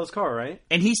going to sell his car, right?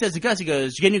 And he says to Gus, he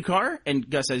goes, "You get a new car?" And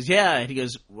Gus says, "Yeah." And he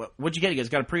goes, "What'd you get?" He goes,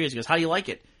 "Got a Prius." He goes, "How do you like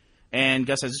it?" And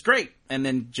Gus says, "It's great." And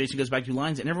then Jason goes back to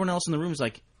lines, and everyone else in the room is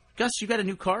like, "Gus, you got a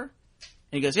new car?" And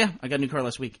he goes, "Yeah, I got a new car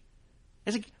last week." I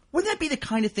was like, wouldn't that be the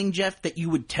kind of thing, Jeff, that you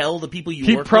would tell the people you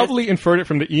work with? He probably inferred it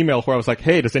from the email where I was like,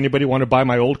 "Hey, does anybody want to buy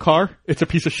my old car? It's a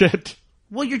piece of shit."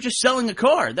 Well, you're just selling a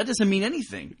car. That doesn't mean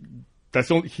anything.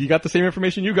 He got the same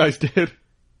information you guys did.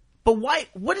 But why?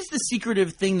 What is the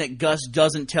secretive thing that Gus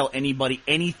doesn't tell anybody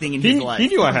anything in his life? He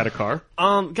knew I had a car.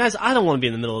 Guys, I don't want to be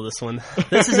in the middle of this one.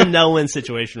 This is a no-win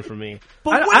situation for me.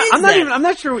 But I'm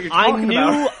not sure what you're talking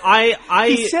about. He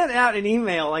I sent out an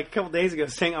email like a couple days ago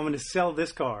saying, "I'm going to sell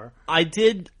this car."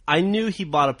 I knew he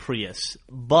bought a Prius,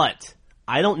 but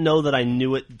I don't know that I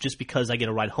knew it just because I get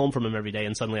a ride home from him every day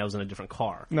and suddenly I was in a different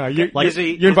car. No, you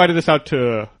invited us out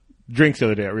to drinks the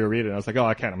other day at Rio Rita, and I was like, "Oh,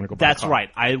 I can't. I'm going to go buy a car."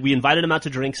 That's right. We invited him out to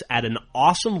drinks at an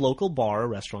awesome local bar or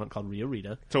restaurant called Rio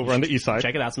Rita. It's over on the east side.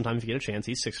 Check it out sometime if you get a chance.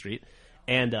 East 6th Street.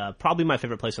 And probably my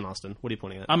favorite place in Austin. What are you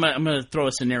pointing at? I'm going to throw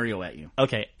a scenario at you.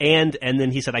 Okay. And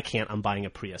then he said, "I can't. I'm buying a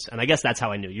Prius." And I guess that's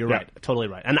how I knew. You're right. Totally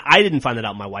right. And I didn't find that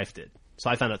out. My wife did. So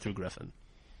I found out through Griffin.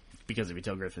 Because if you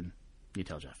tell Griffin, you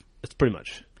tell Jeff. It's pretty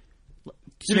much. You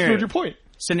just proved your point.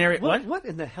 Scenario. What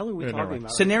in the hell are we talking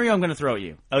about? Scenario I'm going to throw at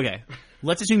you. Okay.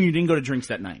 Let's assume you didn't go to drinks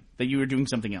that night, that you were doing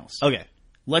something else. Okay.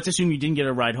 Let's assume you didn't get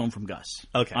a ride home from Gus.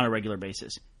 Okay. On a regular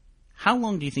basis. How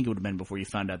long do you think it would have been before you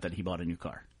found out that he bought a new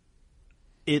car?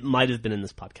 It might have been in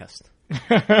this podcast.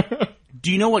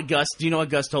 Do you know what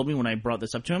Gus told me when I brought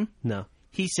this up to him? No.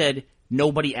 He said,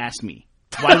 "Nobody asked me.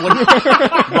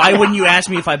 Why wouldn't you ask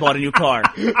me if I bought a new car?"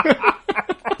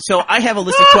 So I have a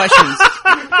list of questions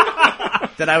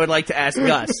that I would like to ask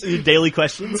Gus. Daily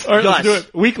questions? All right, Gus, let's do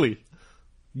it. Weekly.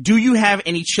 Do you have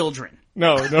any children?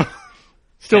 No.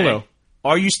 Still Okay. no.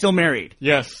 Are you still married?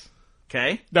 Yes.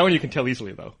 Okay. That one you can tell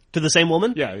easily, though. To the same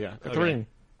woman? Yeah. That's a ring.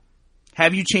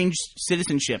 Have you changed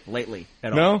citizenship lately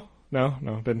at all?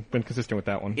 No. Been consistent with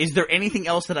that one. Is there anything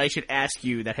else that I should ask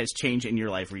you that has changed in your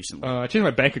life recently? I changed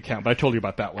my bank account, but I told you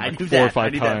about that one I like do 4 or that. 5 I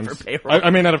do that times. for payroll. I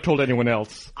may not have told anyone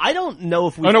else. I don't know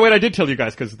if we... Oh, no, wait, I did tell you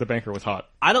guys because the banker was hot.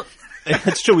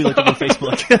 That's true, we looked up on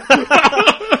Facebook.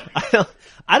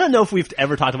 I don't know if we've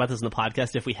ever talked about this in the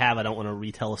podcast. If we have, I don't want to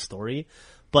retell a story.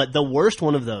 But the worst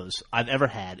one of those I've ever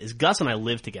had is Gus and I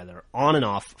lived together on and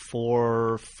off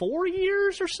for 4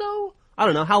 years or so. I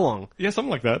don't know. How long? Yeah,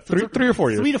 something like that. Three or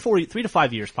 4 years. 3 to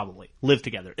 5 years probably. Lived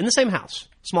together. In the same house.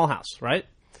 Small house, right?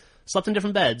 Slept in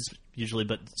different beds, usually,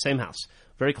 but same house.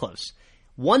 Very close.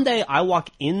 One day, I walk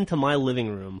into my living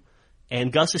room,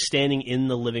 and Gus is standing in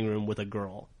the living room with a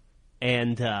girl.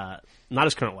 And, not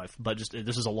his current wife, but just,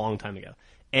 this is a long time ago.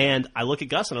 And I look at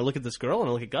Gus, and I look at this girl, and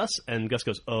I look at Gus, and Gus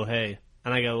goes, "Oh, hey."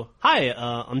 And I go, "Hi,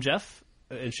 I'm Jeff."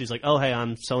 And she's like, "Oh, hey,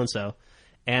 I'm so-and-so."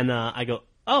 And I go,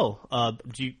 "Oh,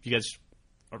 do you guys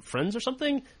are friends or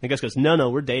something?" And Gus goes, No,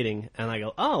 we're dating." And I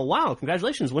go, "Oh, wow,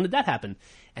 congratulations. When did that happen?"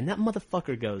 And that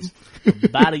motherfucker goes,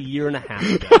 "About a year and a half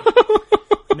ago."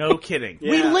 No kidding.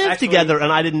 Yeah, we lived together, and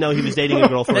I didn't know he was dating a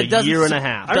girl for a year and a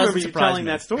half. I remember you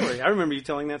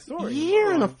telling that story.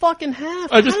 Year and a fucking half.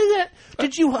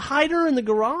 Did you hide her in the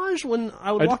garage when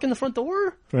I would walk in the front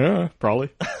door? Yeah, probably.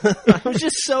 It was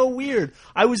just so weird.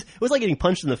 It was like getting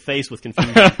punched in the face with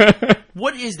confusion.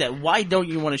 What is that? Why don't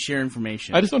you want to share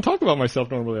information? I just don't talk about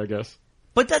myself normally, I guess.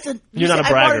 But that's You're not a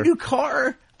bragger. I bought a new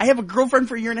car. I have a girlfriend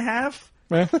for a year and a half.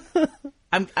 Eh.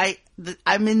 I'm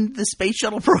in the space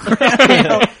shuttle program.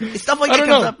 Stuff like that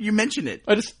comes up. You mention it.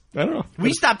 I don't know.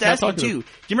 We stopped asking too. Do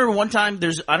you remember one time?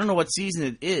 I don't know what season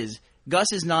it is.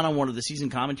 Gus is not on one of the season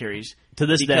commentaries to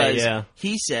this day. Yeah,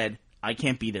 he said, "I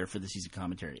can't be there for the season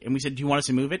commentary." And we said, "Do you want us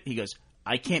to move it?" He goes,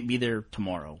 "I can't be there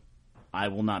tomorrow. I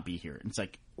will not be here." And it's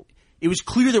like, it was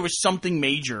clear there was something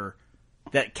major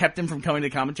that kept him from coming to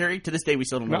commentary. To this day, we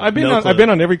still don't know. I've been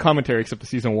on every commentary except the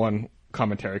season 1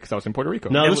 commentary because I was in Puerto Rico.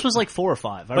 No, this was like 4 or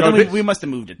 5. We must have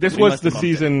moved it. This was the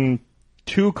season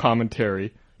 2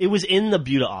 commentary. It was in the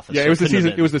Buda office. Yeah, so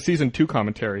it was the season 2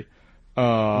 commentary. We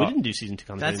didn't do season 2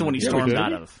 commentary. That's the one he stormed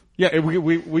out of. Yeah,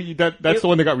 that's the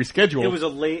one that got rescheduled. It was a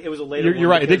later. You're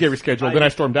right. It did get rescheduled. Then I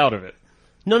stormed out of it.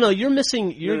 No, you're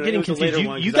missing. You're getting confused.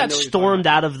 You got stormed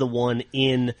out of the one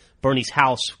in Bernie's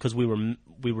house because we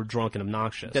were drunk and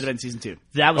obnoxious. Dead Event Season 2.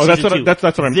 That was season 2. That's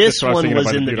what I'm. This what one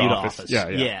was in the Butte office.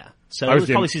 Yeah. So it was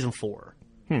probably season 4.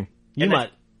 You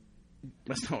might.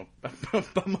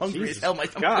 I'm hungry as hell.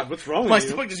 God, what's wrong with you? My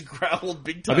stomach just growled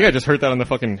big time. I think I just heard that on the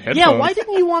fucking headphones. Yeah, why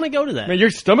didn't you want to go to that? Man, your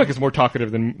stomach is more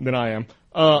talkative than I am.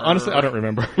 Honestly, I don't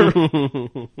remember.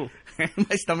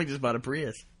 My stomach just bought a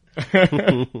Prius.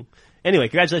 Anyway,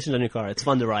 congratulations on your car. It's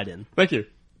fun to ride in. Thank you.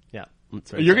 Yeah.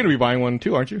 You're going to be buying one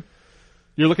too, aren't you?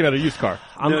 You're looking at a used car.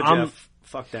 No, Jeff,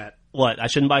 fuck that. What? I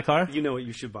shouldn't buy a car? You know what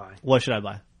you should buy. What should I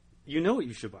buy? You know what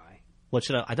you should buy. What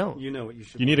should I don't. You know what you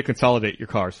should buy. You need to consolidate your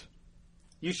cars.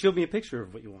 You showed me a picture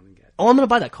of what you want to get. Oh, I'm going to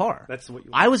buy that car. That's what you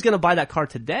want. I was going to buy that car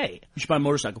today. You should buy a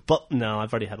motorcycle. But no,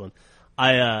 I've already had one.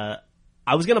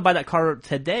 I was going to buy that car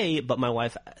today, but my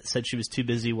wife said she was too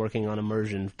busy working on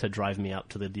immersion to drive me out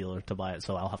to the dealer to buy it,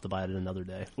 so I'll have to buy it another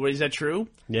day. Wait, is that true?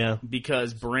 Yeah.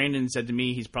 Because Brandon said to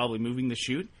me he's probably moving the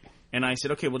shoot, and I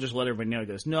said, okay, we'll just let everybody know. He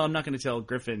goes, no, I'm not going to tell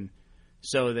Griffin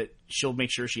so that she'll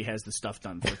make sure she has the stuff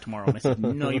done for tomorrow. And I said,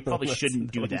 no, you probably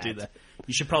shouldn't do that.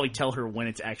 You should probably tell her when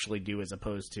it's actually due as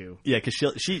opposed to... Yeah, because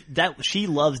she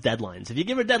loves deadlines. If you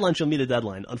give her a deadline, she'll meet a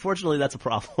deadline. Unfortunately, that's a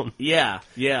problem. Yeah.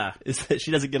 Is that she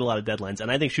doesn't get a lot of deadlines.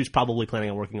 And I think she was probably planning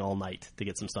on working all night to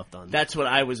get some stuff done. That's what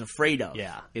I was afraid of.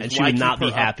 Yeah. And she would not be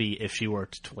happy if she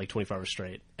worked like 24 hours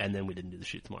straight, and then we didn't do the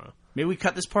shoot tomorrow. Maybe we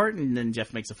cut this part, and then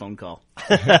Jeff makes a phone call.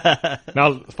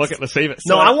 Now, fuck it, let's save it.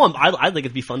 No, I think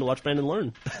it'd be fun to watch Brandon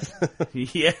learn.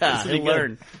 Yeah, he'll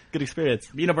learn. Good experience.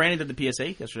 You know, Brandon did the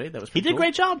PSA yesterday. That was pretty He did a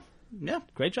great job. Yeah.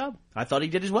 Great job. I thought he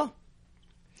did as well.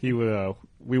 We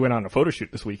went on a photo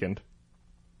shoot this weekend.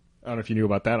 I don't know if you knew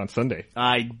about that on Sunday.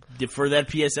 I did for that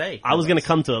PSA. I was going to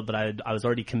come to it, but I was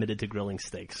already committed to grilling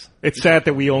steaks. It's sad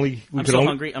that I'm so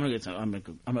hungry.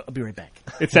 I'll be right back.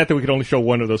 It's sad that we could only show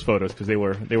one of those photos because they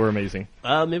were amazing.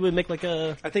 Maybe we make like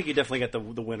a. I think you definitely got the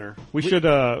winner. We should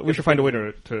find a way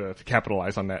to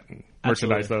capitalize on that and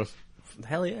merchandise those.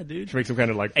 Hell yeah, dude! Should make some kind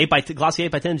of like glossy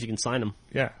 8x10s. You can sign them.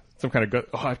 Yeah, some kind of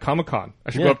at Comic-Con.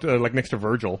 I should go up to like next to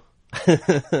Virgil.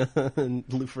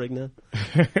 Lou Ferrigno.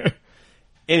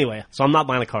 Anyway, so I'm not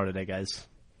buying a car today, guys.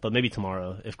 But maybe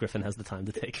tomorrow, if Griffin has the time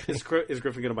to take me. Is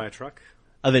Griffin going to buy a truck?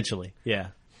 Eventually, yeah.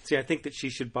 See, I think that she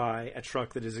should buy a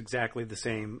truck that is exactly the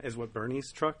same as what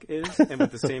Bernie's truck is, and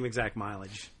with the same exact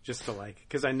mileage, just to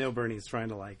because I know Bernie's trying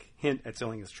to hint at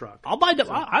selling his truck.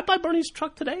 I'd buy Bernie's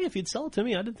truck today if he'd sell it to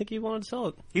me. I didn't think he wanted to sell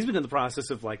it. He's been in the process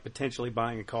of potentially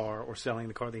buying a car or selling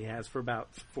the car that he has for about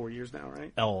 4 years now,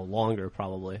 right? Oh, longer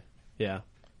probably. Yeah,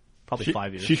 probably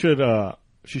 5 years. She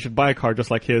should buy a car just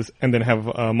like his, and then have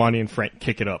Monty and Frank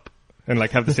kick it up, and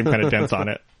have the same kind of dents on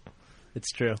it.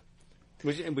 It's true.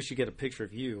 We should get a picture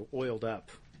of you oiled up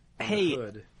on the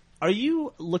hood. Are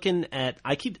you looking at...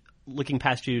 I keep looking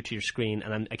past you to your screen,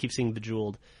 and I keep seeing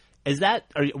Bejeweled.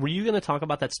 Were you going to talk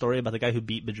about that story about the guy who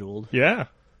beat Bejeweled? Yeah.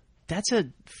 That's a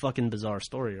fucking bizarre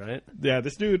story, right? Yeah,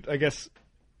 this dude, I guess,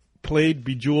 played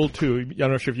Bejeweled 2.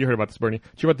 I'm not sure if you heard about this, Bernie. Did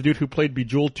you hear about the dude who played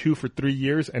Bejeweled 2 for 3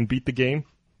 years and beat the game?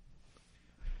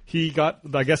 He got,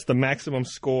 I guess, the maximum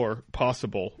score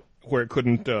possible where it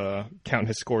couldn't count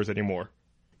his scores anymore.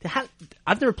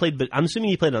 I've never played, but I'm assuming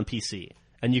he played it on PC,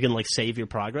 and you can save your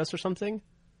progress or something.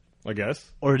 I guess.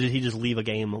 Or did he just leave a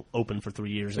game open for 3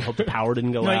 years and hope the power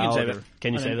didn't go out? No, you can save it.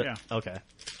 Can you save it? Yeah. Okay.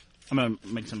 I'm gonna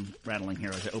make some rattling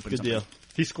here as I open. Good something. deal.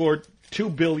 He scored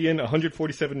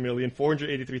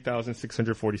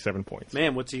 2,147,483,647 points.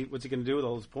 Man, what's he going to do with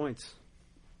all those points?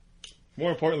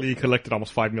 More importantly, he collected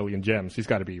almost 5 million gems. He's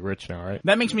got to be rich now, right?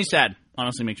 That makes me sad.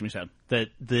 Honestly, makes me sad. That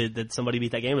somebody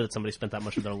beat that game, or that somebody spent that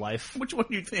much of their life? Which one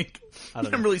do you think?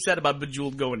 I'm really sad about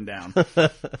Bejeweled going down.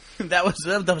 that was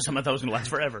something I thought was going to last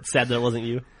forever. Sad that it wasn't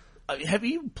you. Have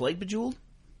you played Bejeweled?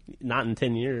 Not in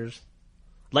 10 years.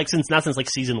 Not since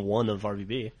season 1 of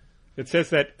RVB. It says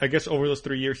that, I guess, over those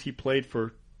 3 years, he played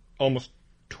for almost,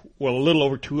 a little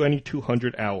over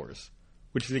 200 hours,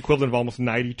 which is the equivalent of almost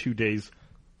 92 days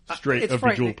straight of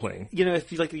Bejeweled playing. You know,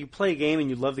 if you play a game and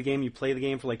you love the game, you play the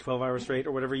game for 12 hours straight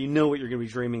or whatever, you know what you're going to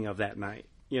be dreaming of that night.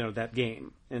 You know, that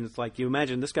game. And it's you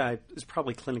imagine this guy is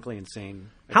probably clinically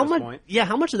insane at this point. Yeah,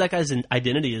 how much of that guy's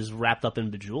identity is wrapped up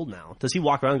in Bejeweled now? Does he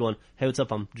walk around going, hey, what's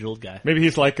up, I'm Bejeweled guy? Maybe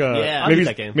he's maybe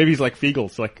he's like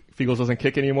Fiegels. Fiegels doesn't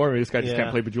kick anymore. Maybe this guy just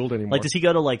can't play Bejeweled anymore. Does he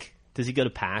go to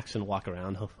PAX and walk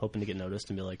around hoping to get noticed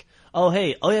and be like, oh,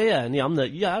 hey, and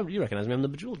you recognize me, I'm the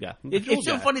Bejeweled guy. It's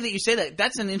so funny that you say that.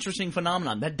 That's an interesting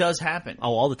phenomenon. That does happen.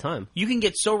 Oh, all the time. You can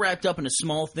get so wrapped up in a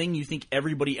small thing you think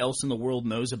everybody else in the world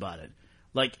knows about it.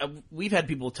 Like, we've had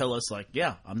people tell us, like,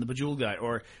 yeah, I'm the Bejeweled guy.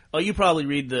 Or, oh, you probably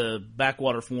read the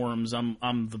Backwater forums.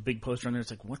 I'm the big poster on there.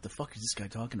 It's like, what the fuck is this guy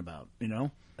talking about? You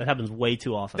know? That happens way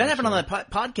too often. That happened on that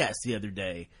podcast the other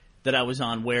day that I was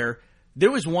on, where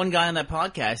there was one guy on that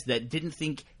podcast that didn't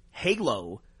think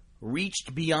Halo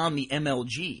reached beyond the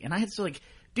MLG. And I had to like,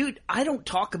 dude, I don't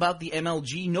talk about the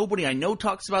MLG. Nobody I know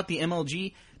talks about the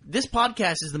MLG. This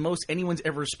podcast is the most anyone's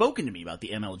ever spoken to me about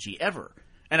the MLG ever.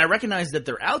 And I recognize that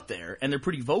they're out there and they're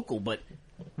pretty vocal, but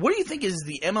what do you think is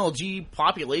the MLG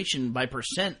population by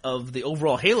percent of the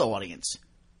overall Halo audience?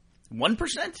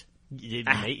 1%?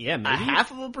 Yeah, maybe. A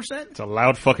half of a percent? It's a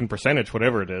loud fucking percentage,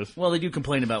 whatever it is. Well, they do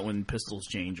complain about when pistols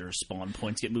change or spawn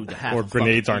points get moved to half. Or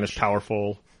grenades aren't as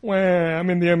powerful. Well, I'm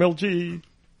in the MLG.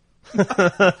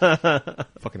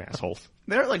 Fucking assholes.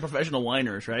 They're like professional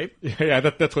whiners, right? Yeah,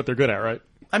 that's what they're good at, right?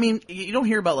 I mean, you don't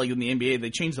hear about, like, in the NBA, they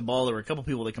changed the ball. There were a couple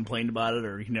people that complained about it,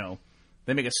 or, you know,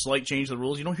 they make a slight change to the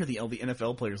rules. You don't hear the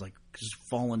NFL players, like, just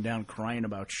falling down crying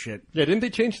about shit. Yeah, didn't they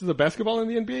change the basketball in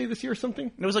the NBA this year or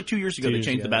something? It was like 2 years ago they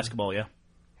changed the basketball, yeah.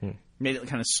 Made it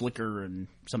kind of slicker and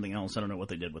something else. I don't know what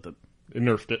they did with it. They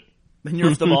nerfed it. They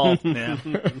nerfed the ball, yeah.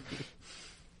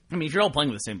 I mean, if you're all playing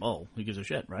with the same ball, who gives a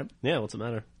shit, right? Yeah, what's it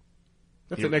matter?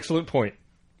 That's an excellent point.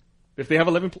 If they have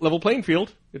a level playing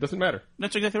field, it doesn't matter.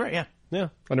 That's exactly right, yeah. Yeah.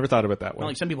 I never thought about that one. Well,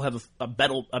 like some people have a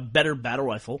better battle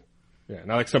rifle. Yeah,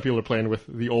 not like some people are playing with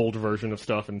the old version of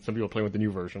stuff and some people are playing with the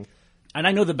new version. And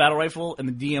I know the battle rifle and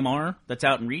the DMR that's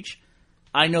out in Reach,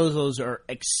 I know those are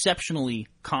exceptionally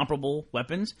comparable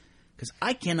weapons because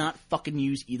I cannot fucking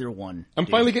use either one. I'm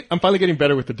finally getting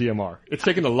better with the DMR. It's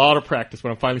taken a lot of practice, but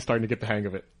I'm finally starting to get the hang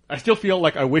of it. I still feel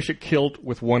like I wish it killed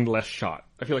with one less shot.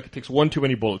 I feel like it takes one too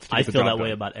many bullets to get the job done. I feel that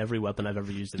way about every weapon I've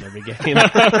ever used in every game.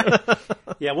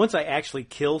 Yeah, once I actually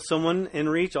kill someone in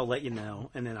Reach, I'll let you know,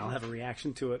 and then I'll have a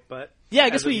reaction to it. But yeah,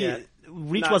 I guess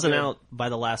Reach wasn't out by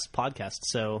the last podcast,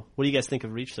 so what do you guys think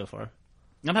of Reach so far?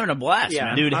 I'm having a blast,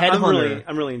 man. Dude, Headhunter.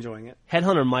 I'm really enjoying it.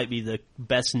 Headhunter might be the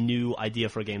best new idea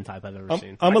for a game type I've ever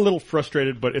seen. I'm a little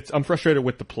frustrated, but I'm frustrated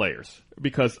with the players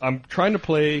because I'm trying to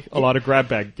play a lot of grab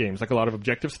bag games, like a lot of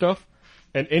objective stuff.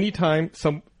 And anytime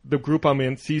the group I'm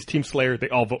in sees Team Slayer, they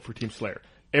all vote for Team Slayer.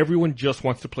 Everyone just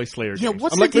wants to play Slayer games. Yeah,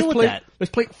 what's the deal with that?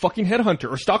 Let's play fucking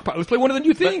Headhunter or Stockpile. Let's play one of the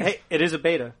new things. But, hey, it is a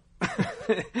beta.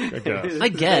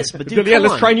 I guess, but dude,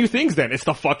 let's try new things then. It's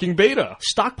the fucking beta.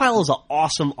 Stockpile is an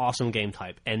awesome game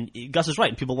type, and Gus is right.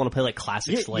 And people want to play like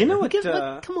classic Slayer. You know what?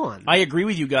 Come on. I agree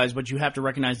with you guys, but you have to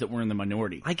recognize that we're in the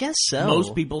minority. I guess so.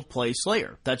 Most people play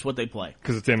Slayer. That's what they play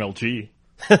because it's MLG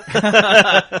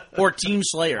or Team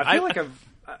Slayer. I feel like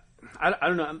I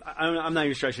don't know. I'm not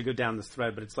even sure I should go down this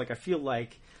thread, but it's like I feel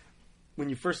like when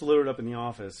you first loaded up in the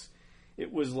office,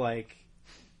 it was like,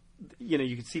 you know,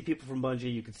 you could see people from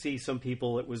Bungie, you could see some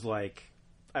people, it was like,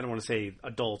 I don't want to say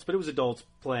adults, but it was adults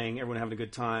playing, everyone having a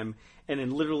good time. And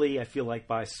then literally, I feel like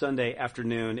by Sunday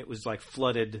afternoon, it was like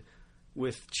flooded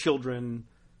with children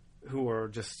who are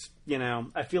just, you know,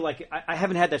 I feel like I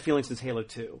haven't had that feeling since Halo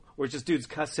 2, where it's just dudes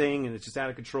cussing and it's just out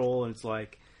of control and it's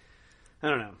like, I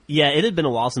don't know. Yeah, it had been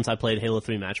a while since I played Halo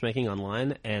 3 matchmaking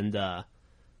online, and I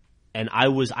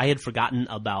had forgotten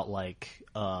about like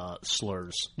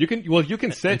slurs. You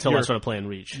can set until I started playing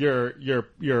Reach.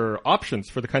 Your options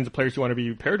for the kinds of players you want to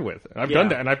be paired with. And I've done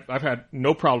that, and I've had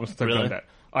no problems since I've done that.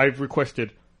 I've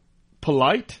requested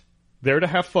polite, there to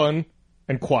have fun,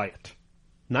 and quiet.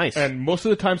 Nice. And most of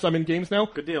the times I'm in games now,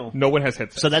 good deal. No one has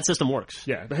headsets. So that system works.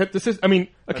 Yeah,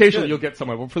 occasionally you'll get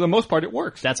someone, but for the most part, it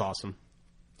works. That's awesome.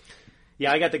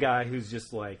 Yeah, I got the guy who's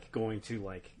just like going to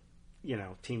like, you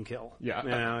know, team kill. Yeah, you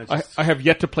know, I have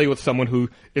yet to play with someone who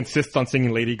insists on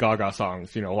singing Lady Gaga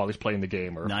songs, you know, while he's playing the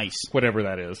game or whatever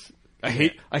that is. I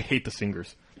hate the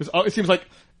singers. It seems like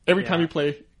every time you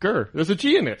play Grr, there's a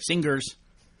G in it. Singers.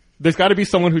 There's got to be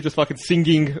someone who's just fucking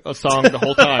singing a song the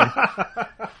whole time.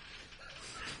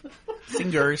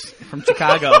 Singers from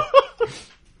Chicago.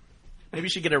 Maybe you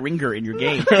should get a ringer in your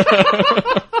game.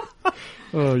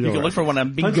 You can look for one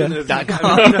on bingo.com.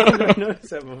 I've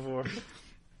noticed that before.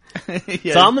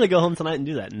 So I'm going to go home tonight and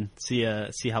do that and see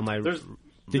how my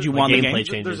did you want the gameplay game?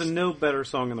 changes. There's no better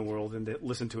song in the world than to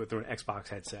listen to it through an Xbox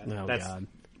headset. Oh, God.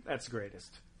 That's the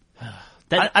greatest.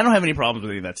 I don't have any problems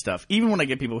with any of that stuff. Even when I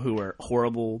get people who are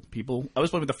horrible people. I was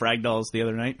playing with the Frag Dolls the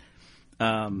other night.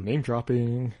 Name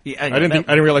dropping. Yeah, I didn't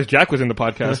realize Jack was in the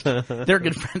podcast. They're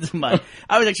good friends of mine.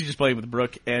 I was actually just playing with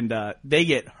Brooke, and they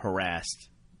get harassed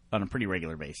on a pretty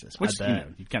regular basis, which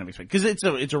you kind of expect because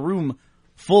it's a room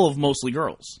full of mostly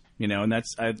girls, you know, and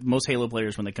that's most Halo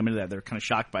players when they come into that, they're kind of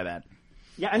shocked by that.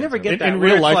 Yeah, I never get that. In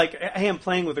real life, like, hey, I'm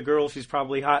playing with a girl, she's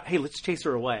probably hot. Hey, let's chase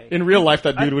her away. In real life,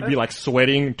 that dude would be like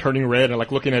sweating, turning red, and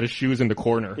like looking at his shoes in the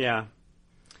corner. Yeah.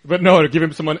 But no, to give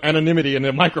him some anonymity and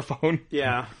a microphone.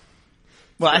 Yeah.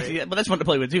 Well, but that's fun to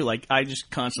play with too. Like I just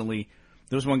constantly,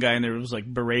 there was one guy in there who was like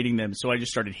berating them, so I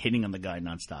just started hitting on the guy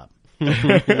nonstop.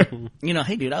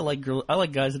 Hey dude, I like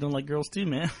guys that don't like girls too,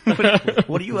 man.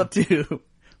 What are you up to?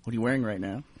 What are you wearing right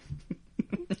now?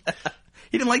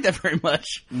 He didn't like that very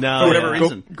much. No, for whatever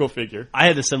reason. Go figure. I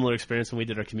had a similar experience when we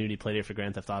did our community playdate for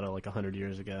Grand Theft Auto like 100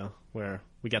 years ago, where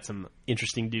we got some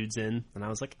interesting dudes in, and I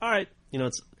was like, all right,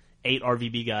 it's 8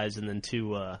 RVB guys and then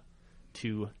two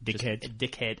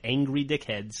angry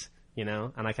dickheads,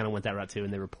 and I kind of went that route too,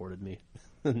 and they reported me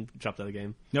and dropped out of the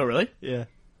game. No, really? Yeah.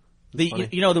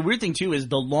 The weird thing too is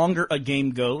the longer a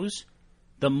game goes,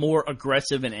 the more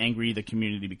aggressive and angry the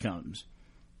community becomes.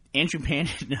 Andrew Pan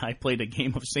and I played a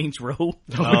game of Saints Row.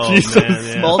 Oh, Jesus.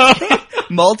 Man, yeah.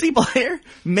 Multiplayer?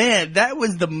 Man, that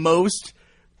was the most,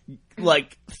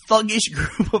 thuggish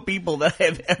group of people that I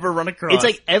have ever run across. It's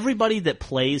like everybody that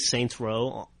plays Saints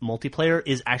Row multiplayer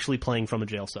is actually playing from a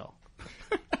jail cell.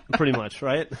 Pretty much,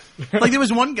 right? There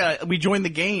was one guy, we joined the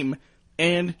game,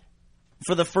 and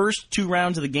for the first 2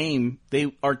 rounds of the game,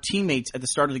 our teammates at the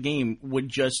start of the game would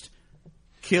just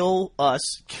kill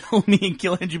us, kill me, and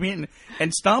kill Andrew Manton,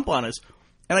 and stomp on us.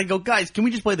 And I go, guys, can we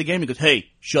just play the game? He goes,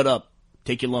 hey, shut up.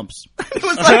 Take your lumps. It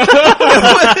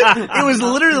was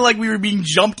literally like we were being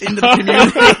jumped into the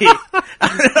community.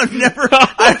 I've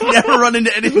never run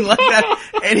into anything like that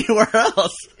anywhere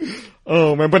else.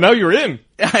 Oh man, but now you're in.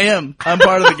 I am. I'm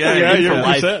part of the game. Yeah, you're for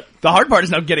life. set. The hard part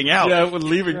is now getting out. Yeah, we're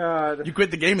leaving. God. You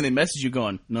quit the game and they message you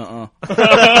going, nuh-uh.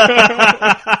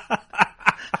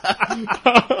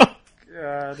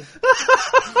 God.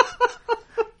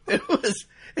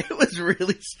 It was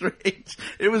really strange.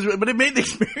 But it made the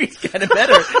experience kind of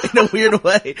better in a weird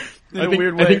way.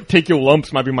 I think "take your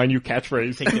lumps" might be my new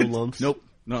catchphrase. Take your lumps. Nope.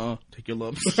 No, take your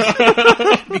lumps. be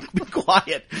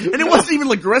quiet. And it wasn't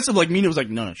even aggressive like me. It was like,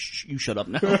 no, shh, you shut up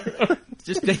now.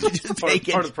 just take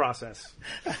it. Part of the process.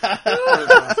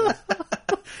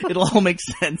 It'll all make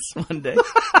sense one day.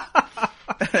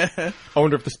 I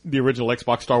wonder if the original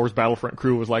Xbox Star Wars Battlefront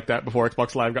crew was like that before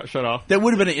Xbox Live got shut off. That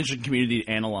would have been an interesting community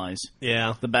to analyze.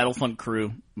 Yeah. The Battlefront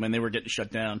crew, when they were getting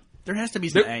shut down. There has to be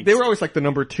some angst. They were always like the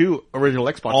number 2 original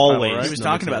Xbox Always. title, right? He was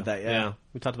talking about that, yeah.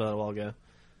 We talked about it a while ago.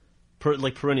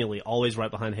 Perennially, always right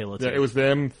behind Halo 2. Yeah, it was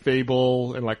them,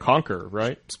 Fable, and Conquer,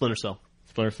 right? Splinter Cell.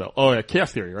 Oh, yeah,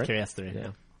 Chaos Theory, right? Chaos Theory,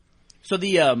 yeah. So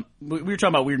we were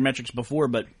talking about weird metrics before,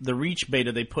 but the Reach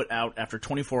beta they put out after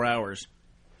 24 hours,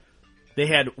 they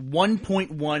had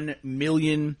 1.1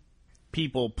 million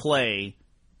people play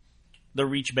the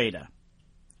Reach beta.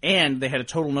 And they had a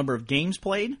total number of games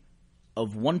played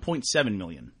of 1.7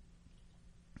 million.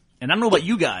 And I don't know about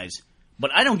you guys,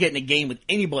 but I don't get in a game with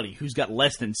anybody who's got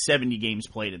less than 70 games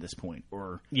played at this point.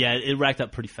 Yeah, it racked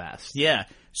up pretty fast. Yeah.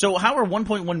 So how are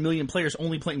 1.1 million players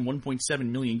only playing 1.7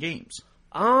 million games?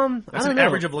 I don't know. That's an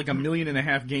average of 1.5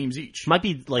 million games each. Might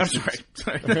be I'm sorry.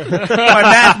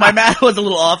 my math was a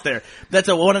little off there. That's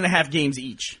 1.5 games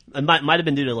each. It might have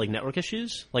been due to network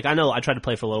issues. I know I tried to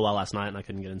play for a little while last night and I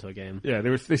couldn't get into a game. Yeah,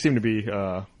 they seem to be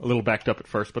a little backed up at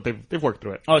first, but they've worked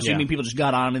through it. Oh, so you mean people just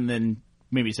got on and then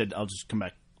maybe said, I'll just come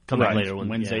back later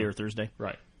Wednesday or Thursday?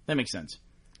 Right. That makes sense.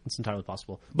 It's entirely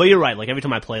possible. But you're right. Every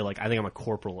time I play, I think I'm a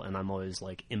corporal and I'm always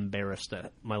embarrassed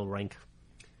at my rank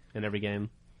in every game.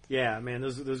 Yeah, man,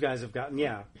 those guys have gotten,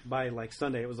 by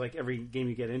Sunday, it was every game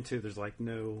you get into, there's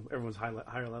everyone's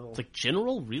higher level. It's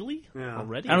general, really? Yeah.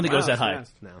 Already? I don't think it goes that high.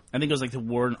 No. I think it was the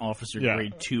warrant officer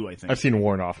grade 2, I think. I've seen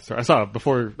Warrant Officer. I saw it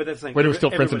before, but that's when it was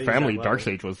still Friends and Family,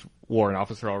 Darksage was Warrant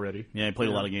Officer already. Yeah, I played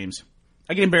a lot of games.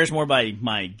 I get embarrassed more by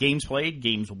my games played,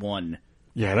 games won.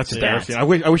 Yeah, that's embarrassing. I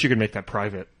wish you could make that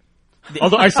private.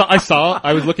 Although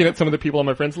I was looking at some of the people on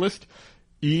my friends list.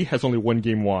 E has only one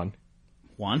game won.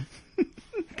 One?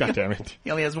 God damn it.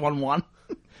 He only has one.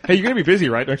 Hey, you're going to be busy,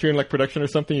 right? Aren't you in production or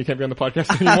something? You can't be on the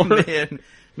podcast anymore? Man,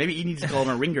 maybe he needs to call him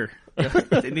a ringer.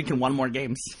 They can win more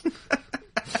games.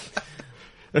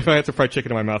 If I had some fried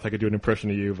chicken in my mouth, I could do an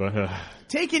impression of you, but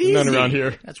take it easy. None around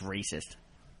here. That's racist.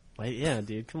 Wait, yeah,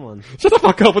 dude, come on. Shut the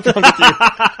fuck up. What's wrong with you?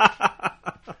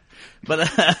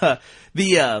 But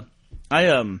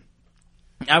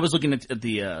I was looking at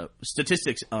the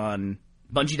statistics on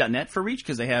Bungie.net for Reach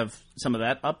because they have some of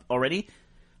that up already.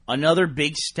 Another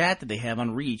big stat that they have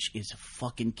on Reach is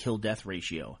fucking kill-death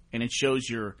ratio. And it shows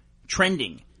your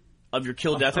trending of your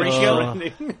kill-death ratio.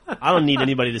 I don't need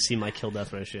anybody to see my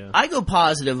kill-death ratio. I go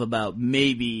positive about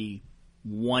maybe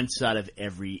once out of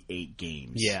every 8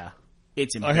 games. Yeah.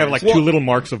 It's I have 2 little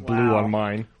marks of blue on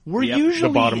mine. We're usually...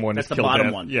 The bottom one that's is the bottom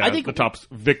kill-death. one. Yeah, I think the top's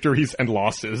victories and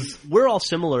losses. We're all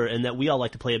similar in that we all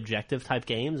like to play objective-type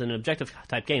games, and in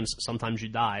objective-type games, sometimes you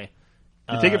die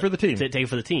take it for the team. Take it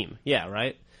for the team. Yeah,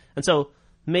 right? And so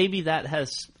maybe that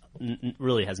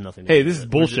really has nothing to do Hey, with this is it.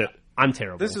 bullshit. I'm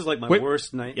terrible. This is like my Wait.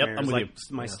 worst nightmare. Yep, I'm It's with like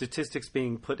my statistics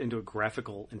being put into a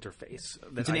graphical interface.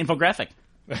 It's an infographic.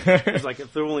 It's like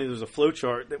if there was a flow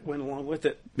chart that went along with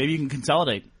it. Maybe you can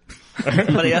consolidate.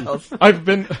 Somebody else. I've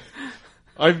been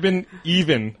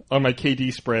even on my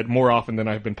KD spread more often than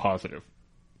I've been positive.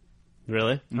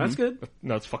 Really? That's good.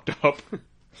 No, it's fucked up.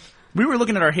 We were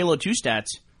looking at our Halo 2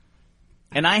 stats,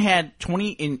 and I had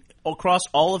 20 across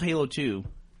all of Halo 2,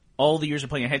 all the years of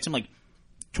playing. I had some like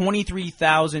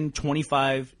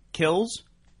 23,025 kills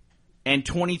and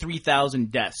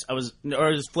 23,000 deaths. It was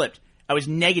flipped. I was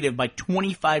negative by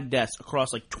 25 deaths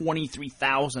across like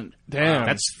 23,000. Damn.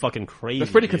 That's fucking crazy.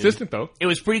 That's pretty dude. consistent, though. It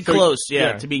was pretty So, close,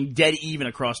 yeah, yeah. to being dead even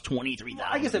across 23,000.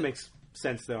 I guess that makes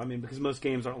sense, though. I mean, because most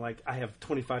games aren't like I have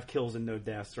 25 kills and no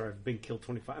deaths, or I've been killed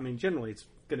 25. I mean, generally it's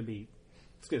going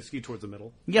to skew towards the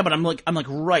middle. Yeah, but I'm like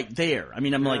right there. I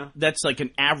mean, I'm Yeah. like that's like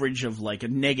an average of like a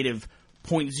negative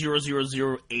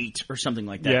 0.0008 or something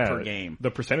like that per game.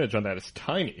 The percentage on that is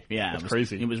tiny. Yeah, That's it was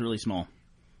crazy. It was really small.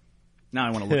 Now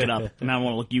I want to look it up, and now I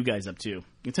want to look you guys up too.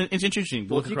 It's interesting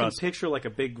to Well, look if you across. can picture like a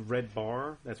big red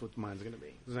bar, that's what mine's going to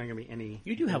be. There's not going to be any.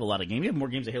 You do have a lot of games. You have more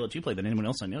games of Halo 2 played than anyone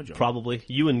else I know, Joe. Probably.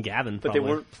 You and Gavin, But probably. they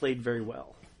weren't played very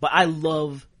well. But I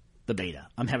love the beta.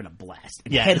 I'm having a blast.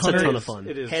 And Yeah, it's a Headhunter ton of fun.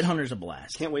 It is. Headhunter's a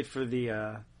blast. Can't wait for the.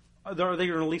 Are they going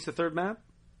to release a third map?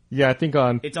 Yeah, I think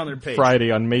It's on their page.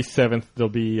 Friday, on May 7th, there'll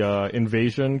be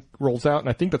Invasion rolls out, and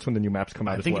I think that's when the new maps come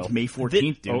out I as think well. it's May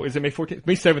 14th, dude. Oh, is it May 14th?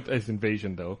 May 7th is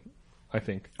Invasion, though, I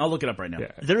think. I'll look it up right now.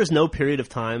 Yeah. There is no period of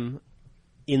time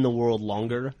in the world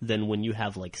longer than when you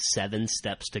have like 7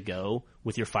 steps to go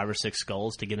with your 5 or 6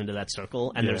 skulls to get into that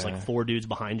circle, and there's Yeah. like 4 dudes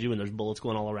behind you, and there's bullets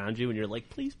going all around you, and you're like,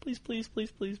 please, please, please, please,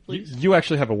 please, please. You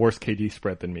actually have a worse KD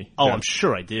spread than me. Oh, Yeah. I'm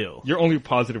sure I do. You're only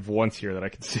positive once here that I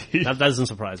can see. That doesn't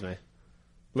surprise me.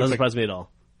 Doesn't like- surprise me at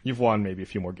all. You've won maybe a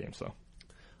few more games, though.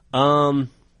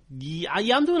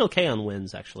 Yeah, I'm doing okay on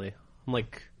wins, actually. I'm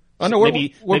like, Oh, no,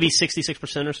 maybe we're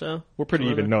 66% or so. We're pretty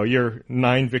even. No, you're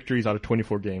 9 victories out of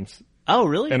 24 games, Oh,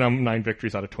 really? and I'm 9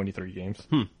 victories out of 23 games.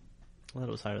 I thought it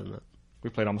was higher than that.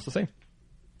 We played almost the same.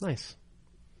 Nice.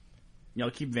 Y'all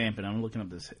keep vamping. I'm looking up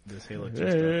this Halo 2 stuff.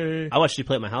 Hey. I watched you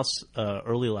play at my house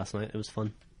early last night. It was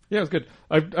fun. Yeah, it was good.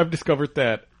 I've discovered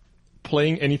that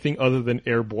playing anything other than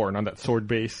Airborne on that sword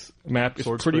base map is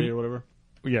Sword pretty. spree or whatever.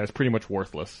 Yeah, it's pretty much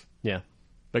worthless. Yeah.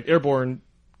 Like Airborne,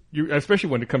 especially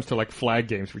when it comes to like flag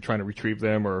games, if you're trying to retrieve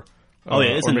them or it's or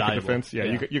make a invaluable. defense. Yeah,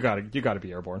 Yeah. you gotta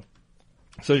be Airborne.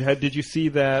 So did you see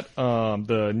that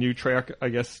the new Treyarch, I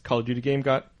guess, Call of Duty game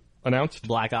got announced?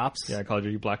 Black Ops? Yeah, Call of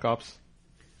Duty Black Ops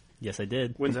Yes, I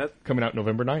did. When's that? coming out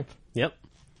November 9th. Yep.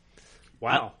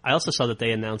 Wow. I also saw that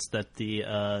they announced that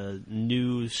the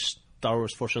new Star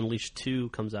Wars Force Unleashed 2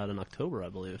 comes out in October, I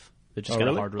believe. They just got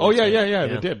a hard release. Oh yeah, date. yeah,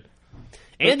 they did.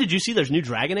 And did you see there's new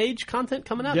Dragon Age content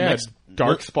coming out? Yeah, next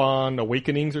Darkspawn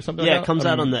Awakenings or something. Yeah, like it comes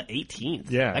that. out on the 18th.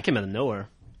 Yeah. That came out of nowhere.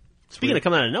 Speaking of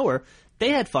coming out of nowhere, they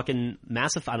had fucking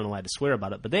Mass Effect. I don't know why I had to swear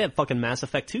about it, but they had fucking Mass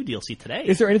Effect 2 DLC today.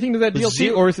 Is there anything to that DLC,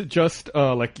 Zero- or is it just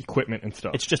like equipment and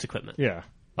stuff? It's just equipment. Yeah,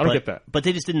 I don't But- get that. But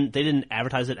they just didn't. They didn't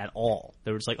advertise it at all.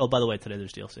 They were just like, "Oh, by the way, today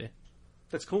there's DLC."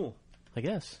 That's cool. I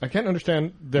guess. I can't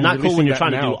understand them. Not cool when you're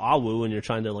trying to to do AWU and you're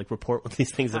trying to like report what these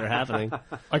things that are happening.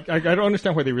 I don't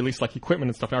understand why they release like equipment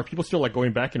and stuff. Now, are people still like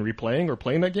going back and replaying or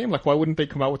playing that game? Like, why wouldn't they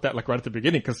come out with that like right at the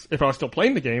beginning? Because if I was still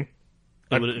playing the game,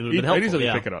 It would have been helpful. I'd easily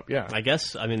yeah. pick it up. Yeah, I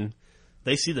guess. I mean,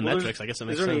 they see the Well, metrics. I guess that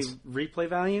makes is there sense. any replay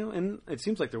value? And it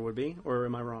seems like there would be, or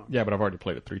am I wrong? yeah, but I've already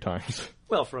played it 3 times.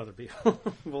 Well, for other people,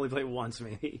 I've only played once,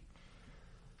 maybe.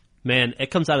 Man,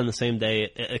 it comes out on the same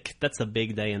day. That's a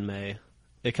big day in May.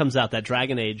 It comes out, that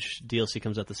Dragon Age DLC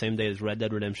comes out the same day as Red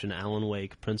Dead Redemption, Alan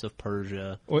Wake, Prince of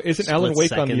Persia. Well, isn't Split Alan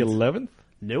Wake on the Second. 11th?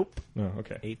 Nope. Oh,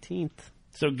 okay. 18th.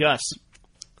 So, Gus,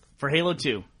 for Halo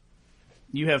 2,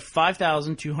 you have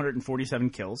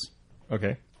 5,247 kills,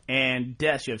 Okay, and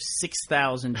deaths, you have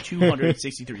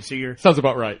 6,263. So you're sounds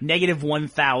about right. negative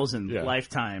 1,000 Yeah.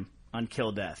 lifetime on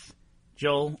kill death.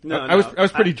 Joel, I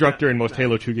was pretty drunk during most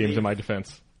Halo 2 games in my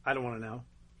defense. I don't want to know.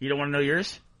 you don't want to know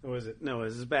yours? What is it? No,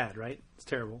 this is bad, right? It's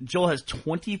terrible. Joel has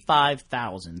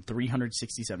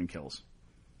 25,367 kills.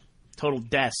 Total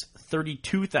deaths,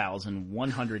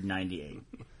 32,198.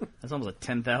 That's almost a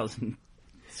 10,000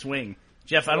 swing.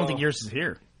 Jeff, I don't think yours is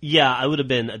here. Yeah, I would have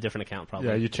been a different account probably.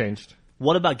 Yeah, you changed.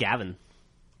 What about Gavin?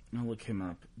 I'll look him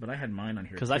up, but I had mine on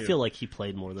here. Because I feel like he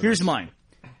played more than Here's us. mine.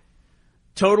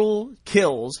 Total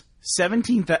kills,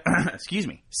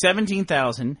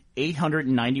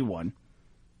 17,891.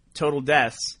 Total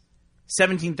deaths,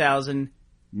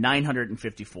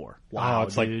 17,954. Wow,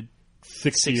 it's like dude.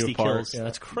 60 kills. Yeah,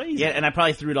 that's crazy. Yeah, and I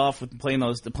probably threw it off with playing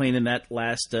in that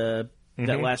last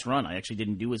last run. I actually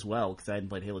didn't do as well because I hadn't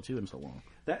played Halo 2 in so long.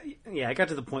 I got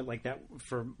to the point like that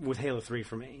with Halo 3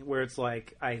 for me, where it's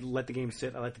like I let the game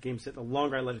sit. The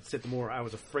longer I let it sit, the more I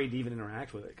was afraid to even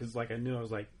interact with it because like I knew I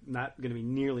was like not going to be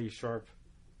nearly as sharp.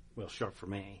 Well, sharp for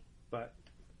me, but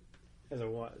as I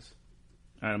was.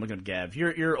 All right, I'm looking at Gav.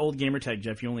 Your old gamer tag,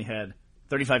 Jeff. You only had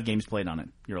 35 games played on it.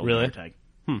 Your old gamer tag.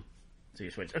 So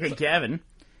you switch. Okay, Gavin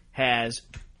has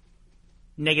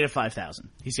negative 5,000.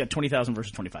 He's got 20,000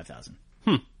 versus 25,000.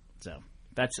 So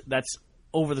that's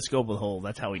over the scope of the whole.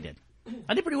 That's how he did.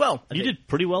 I did pretty well. You did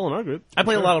pretty well in our group. I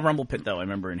played a lot of Rumble Pit though. I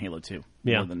remember in Halo 2.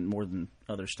 Yeah. More than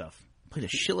other stuff. Played a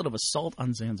shitload of Assault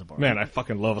on Zanzibar. Man, I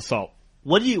fucking love Assault.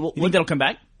 What do you think that'll come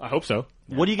back? I hope so.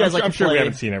 What do you guys like to I'm sure play? we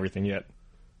haven't seen everything yet.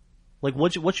 Like,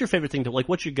 what's your favorite thing to like?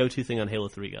 What's your go-to thing on Halo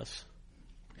 3, Gus?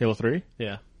 Halo 3?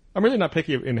 Yeah. I'm really not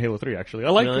picky in Halo 3, actually. I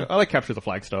like capture the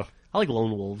flag stuff. I like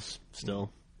Lone Wolves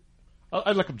still.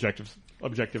 I like objective. I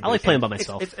like playing by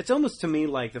myself. It's almost to me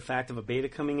like the fact of a beta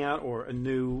coming out or a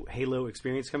new Halo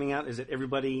experience coming out is that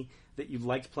everybody that you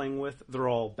liked playing with, they're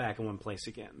all back in one place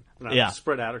again. They're not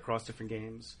spread out across different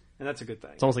games, and that's a good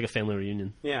thing. It's almost like a family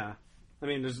reunion. Yeah. I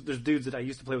mean, there's dudes that I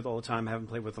used to play with all the time, haven't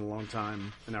played with in a long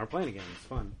time, and now we're playing again. It's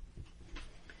fun.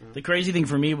 The crazy thing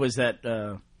for me was that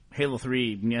Halo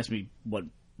 3, when you asked me what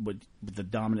the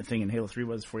dominant thing in Halo 3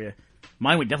 was for you,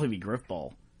 mine would definitely be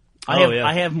Griffball.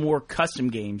 I have more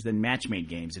custom games than match-made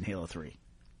games in Halo 3.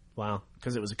 Wow.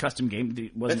 Because it was a custom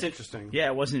game. That's interesting. Yeah,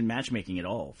 it wasn't in matchmaking at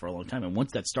all for a long time. And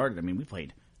once that started, I mean, we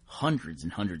played hundreds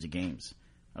and hundreds of games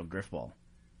of Griffball.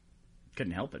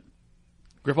 Couldn't help it.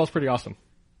 Griffball's pretty awesome.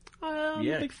 I'm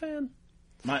a big fan.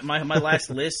 My last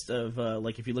list of,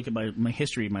 like, if you look at my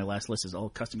history, my last list is all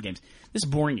custom games. This is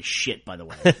boring as shit, by the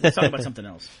way. Let's talk about something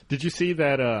else. Did you see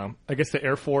that, I guess the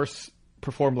Air Force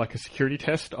performed, like, a security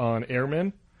test on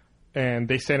airmen? And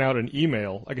they sent out an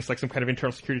email, I guess like some kind of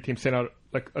internal security team sent out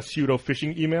like a pseudo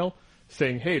phishing email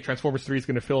saying, hey, Transformers 3 is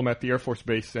going to film at the Air Force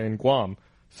Base in Guam.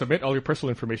 Submit all your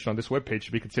personal information on this webpage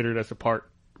to be considered as a part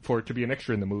for it to be an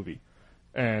extra in the movie.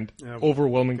 And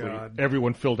overwhelmingly,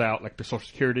 everyone filled out like their social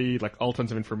security, like all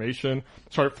tons of information,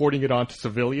 started forwarding it on to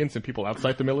civilians and people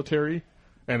outside the military.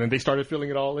 And then they started filling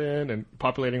it all in and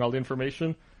populating all the information.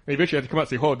 And eventually had to come out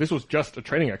and say, oh, this was just a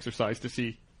training exercise to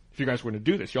see if you guys were going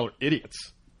to do this. Y'all are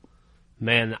idiots.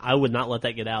 Man, I would not let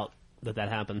that get out that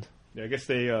happened. Yeah, I guess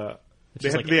they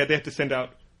had to send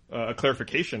out a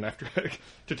clarification after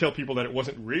to tell people that it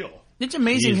wasn't real. It's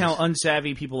amazing how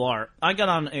unsavvy people are. I got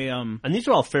on a and these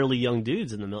are all fairly young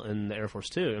dudes in the Air Force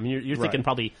too. I mean, you're thinking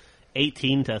probably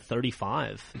 18 to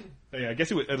 35. Yeah, I guess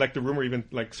it was like the rumor even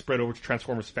like spread over to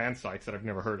Transformers fan sites that I've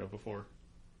never heard of before.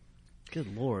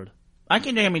 Good Lord! I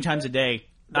can't tell you how many times a day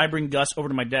I bring Gus over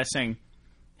to my desk saying,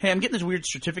 hey, I'm getting this weird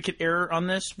certificate error on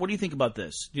this. What do you think about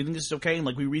this? Do you think this is okay? And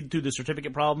like we read through the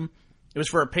certificate problem. It was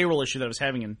for a payroll issue that I was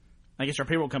having, and I guess our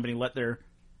payroll company let their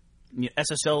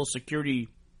SSL security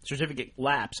certificate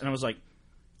lapse. And I was like,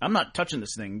 I'm not touching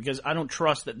this thing because I don't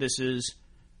trust that this is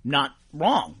not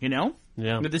wrong, you know?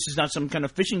 Yeah. That this is not some kind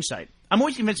of phishing site. I'm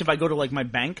always convinced if I go to like my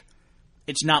bank,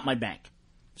 it's not my bank.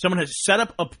 Someone has set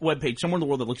up a webpage somewhere in the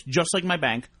world that looks just like my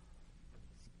bank.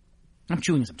 I'm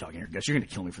chewing as I'm talking here, guys. You're going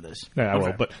to kill me for this. Yeah, I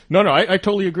will. But no, I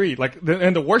totally agree. Like,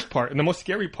 and the worst part and the most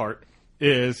scary part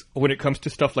is when it comes to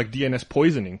stuff like DNS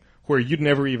poisoning, where you'd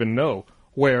never even know,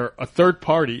 where a third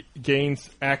party gains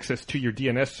access to your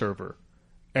DNS server,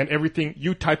 and everything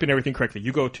you type in everything correctly.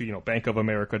 You go to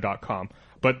bankofamerica.com,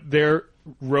 but their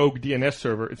rogue DNS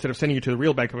server, instead of sending you to the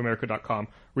real bankofamerica.com,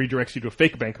 redirects you to a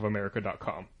fake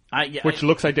bankofamerica.com, which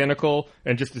looks identical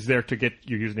and just is there to get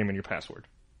your username and your password.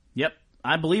 Yep,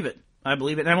 I believe it.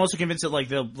 And I'm also convinced that like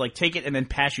they'll like take it and then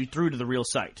pass you through to the real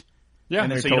site. Yeah,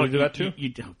 and they totally do that too.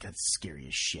 Oh, that's scary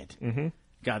as shit. Mm-hmm.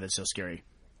 God, that's so scary.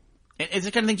 It's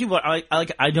the kind of thing too. But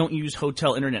I don't use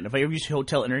hotel internet. If I ever use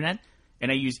hotel internet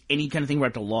and I use any kind of thing where I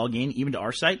have to log in, even to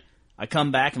our site, I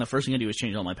come back and the first thing I do is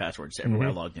change all my passwords everywhere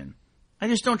I logged in. I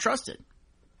just don't trust it.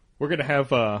 We're gonna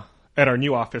have at our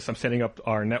new office. I'm setting up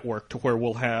our network to where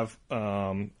we'll have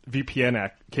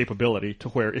VPN capability to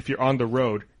where if you're on the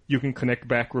road, you can connect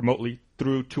back remotely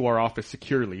through to our office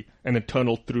securely and then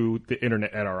tunnel through the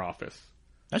internet at our office.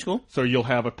 That's cool. So you'll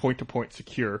have a point-to-point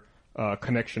secure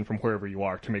connection from wherever you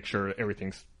are to make sure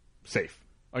everything's safe.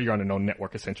 You're on a known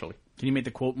network, essentially. Can you make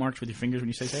the quote marks with your fingers when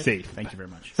you say safe? Safe. Thank you very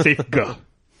much. Safe go.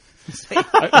 Safe.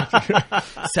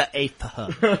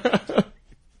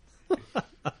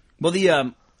 Well,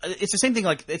 it's the same thing.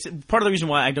 Like, it's part of the reason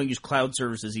why I don't use cloud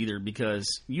services either,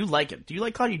 because you like it. Do you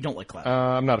like cloud or you don't like cloud?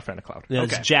 I'm not a fan of cloud. Yeah,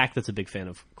 Okay. It's Jack that's a big fan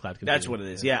of cloud computing. That's what it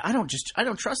is. Yeah, I don't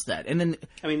trust that. And then,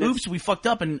 I mean, oops, we fucked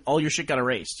up and all your shit got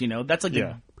erased. You know, that's like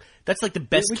that's like the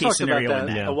best we case talked scenario about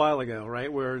in that that. a while ago,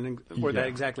 right? Where that Yeah.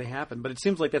 exactly happened. But it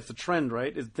seems like that's the trend,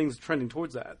 right? Is things trending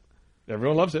towards that?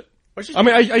 Everyone loves it. I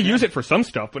mean, I use it for some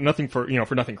stuff, but nothing for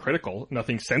nothing critical,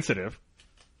 nothing sensitive.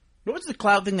 What was the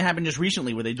cloud thing that happened just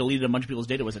recently where they deleted a bunch of people's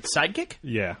data? Was it Sidekick?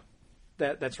 Yeah.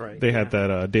 That's right. They had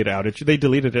that data outage. They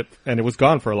deleted it, and it was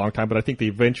gone for a long time, but I think they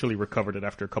eventually recovered it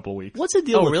after a couple of weeks. What's the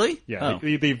deal with... really? Yeah,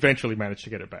 they eventually managed to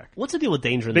get it back. What's the deal with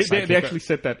Danger in the They actually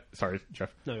said that... Sorry,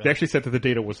 Jeff. No, go they actually said that the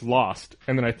data was lost,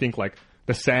 and then I think, like,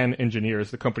 the SAN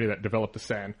engineers, the company that developed the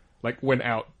SAN, like, went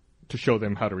out to show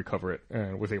them how to recover it,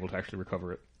 and was able to actually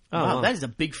recover it. Oh, Wow, wow. that is a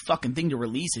big fucking thing to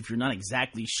release if you're not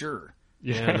exactly sure.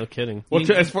 Yeah, no kidding. Well,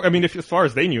 as far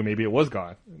as they knew, maybe it was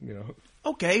gone. You know,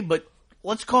 Okay, but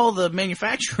let's call the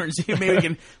manufacturer and see if maybe we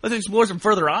can let's explore some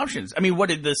further options. I mean, what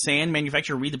did the SAN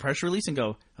manufacturer read the press release and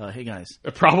go, "Hey guys,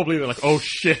 probably they're like, oh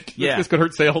shit, Yeah. this could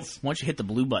hurt sales. why don't you hit the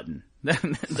blue button,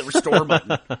 the restore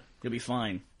button? You'll be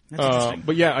fine." That's interesting.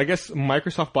 But yeah, I guess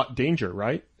Microsoft bought Danger,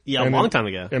 right? Yeah, And a long then- time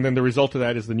ago. And then the result of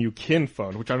that is the new Kin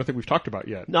phone, which I don't think we've talked about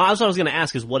yet. No, that's what I was going to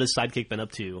ask is what has Sidekick been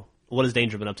up to? What has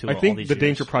Danger been up to I all think these the years?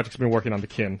 Danger project's been working on the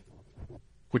Kin,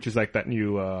 which is like that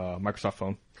new Microsoft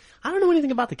phone. I don't know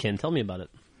anything about the Kin. Tell me about it.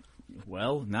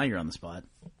 Well, now you're on the spot.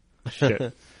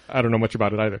 Shit. I don't know much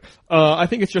about it either. I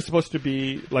think it's just supposed to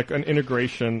be like an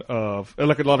integration of,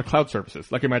 like a lot of cloud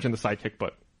services. Like imagine the Sidekick,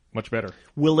 but much better.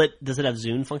 Does it have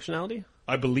Zune functionality?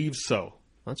 I believe so.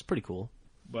 That's pretty cool.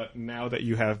 But now that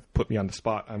you have put me on the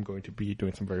spot, I'm going to be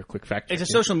doing some very quick fact checking. It's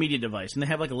a social media device, and they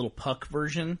have like a little puck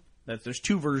version. There's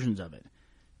two versions of it,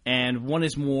 and one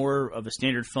is more of a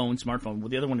standard smartphone. Well,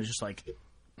 the other one is just like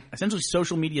essentially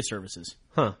social media services.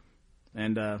 Huh.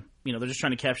 And they're just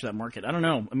trying to capture that market. I don't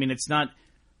know. I mean, it's not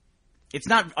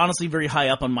honestly very high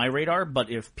up on my radar. But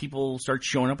if people start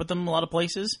showing up with them in a lot of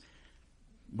places,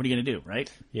 what are you going to do,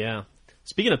 right? Yeah.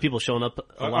 Speaking of people showing up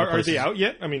a lot of Are places, they out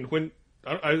yet? I mean,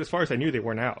 as far as I knew, they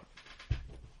weren't out.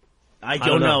 I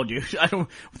don't know, dude.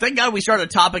 Thank God we started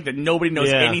a topic that nobody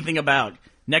knows anything about.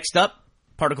 Next up,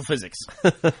 particle physics.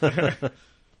 Did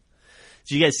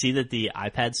you guys see that the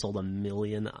iPad sold 1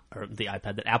 million, or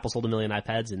that Apple sold 1 million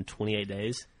iPads in 28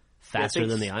 days? Faster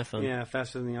than the iPhone. Yeah,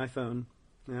 faster than the iPhone.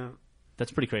 Yeah.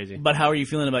 That's pretty crazy. But how are you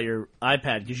feeling about your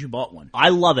iPad? Because you bought one. I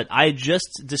love it. I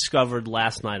just discovered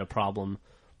last night a problem,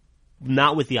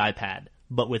 not with the iPad,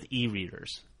 but with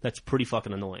e-readers. That's pretty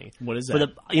fucking annoying. What is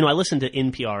that? I listen to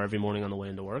NPR every morning on the way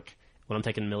into work when I'm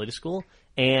taking Millie to school,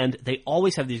 and they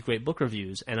always have these great book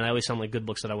reviews, and I always sound like good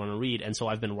books that I want to read, and so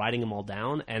I've been writing them all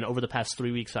down, and over the past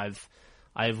 3 weeks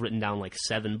I've written down like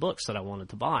 7 books that I wanted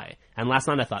to buy. And last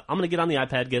night I thought, I'm going to get on the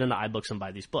iPad, get into iBooks, and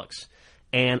buy these books.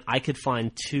 And I could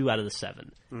find 2 out of the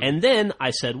 7. And then I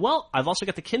said, well, I've also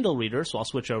got the Kindle reader, so I'll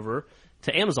switch over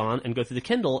to Amazon and go through the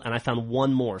Kindle, and I found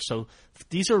 1 more. So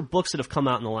these are books that have come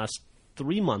out in the last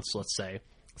 3 months, let's say.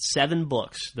 7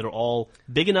 books that are all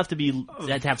big enough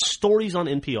that have stories on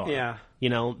NPR. Yeah.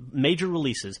 Major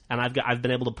releases, and I've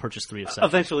been able to purchase 3 of 7.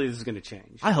 Eventually, this is going to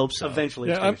change. I hope so. Eventually,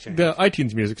 it's going to change. The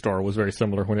iTunes Music Store was very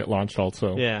similar when it launched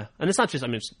also. Yeah. And it's not just,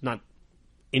 it's not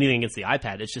anything against the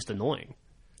iPad, it's just annoying.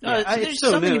 There's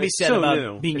so something new. to be It's said so about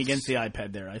new. being against the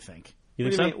iPad there, I think. You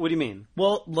What think do you so? mean? What do you mean?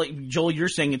 Well, like, Joel, you're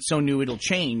saying it's so new it'll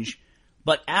change,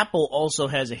 but Apple also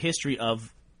has a history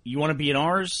of, you want to be in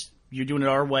ours, you're doing it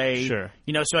our way. Sure.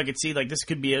 So I could see, like, this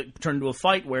could be turned into a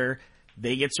fight where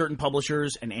they get certain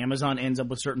publishers and Amazon ends up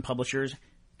with certain publishers.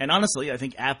 And honestly, I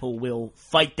think Apple will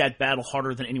fight that battle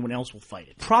harder than anyone else will fight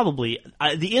it. Probably.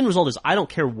 The end result is I don't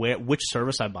care which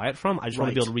service I buy it from. I just want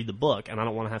to Right. be able to read the book, and I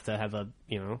don't want to have a.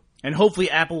 And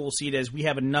hopefully Apple will see it as we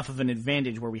have enough of an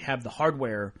advantage where we have the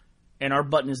hardware and our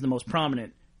button is the most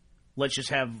prominent. Let's just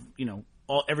have,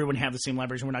 everyone have the same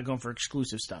libraries and we're not going for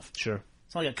exclusive stuff. Sure.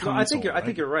 It's not like a No, console, I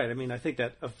think you're right. I mean, I think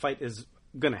that a fight is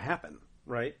going to happen,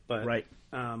 right? But Right.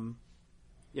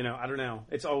 I don't know.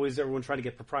 It's always everyone trying to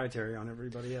get proprietary on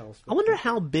everybody else. I wonder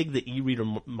how big the e-reader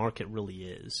market really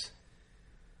is.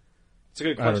 It's a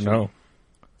good I question. don't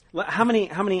know. How many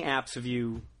apps have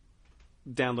you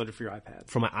downloaded for your iPad?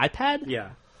 For my iPad? Yeah.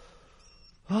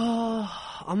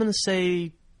 I'm going to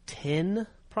say 10,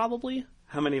 probably.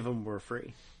 How many of them were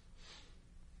free?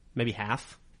 Maybe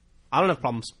half. I don't have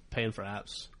problems paying for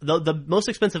apps. The most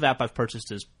expensive app I've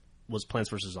purchased was Plants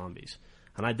vs. Zombies.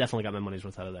 And I definitely got my money's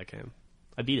worth out of that game.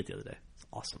 I beat it the other day. It's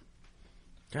awesome.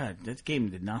 God, that game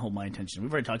did not hold my attention.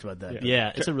 We've already talked about that.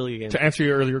 Yeah, it's a really good game. To answer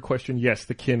your earlier question, yes,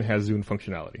 the Kin has Zune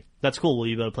functionality. That's cool. Will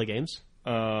you be able to play games?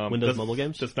 Windows mobile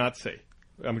games? Does not say.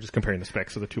 I'm just comparing the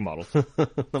specs of the two models. I'm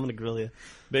going to grill you.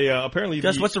 They apparently...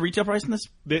 What's the retail price in this?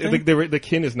 The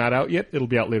Kin is not out yet. It'll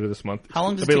be out later this month. How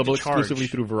long does it available take to charge? Exclusively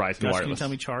through Verizon Gus, Wireless. Can you tell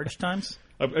me charge times?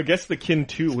 I guess the Kin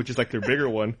 2, which is like their bigger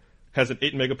one, has an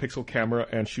 8-megapixel camera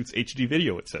and shoots HD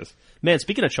video, it says. Man,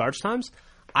 speaking of charge times,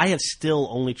 I have still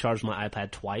only charged my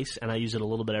iPad twice, and I use it a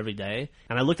little bit every day.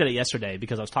 And I looked at it yesterday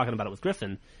because I was talking about it with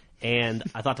Griffin, and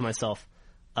I thought to myself,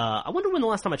 I wonder when the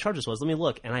last time I charged this was. Let me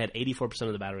look, and I had 84%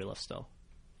 of the battery left still.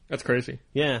 That's crazy.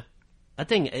 Yeah. That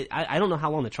thing, I don't know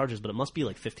how long the charge is, but it must be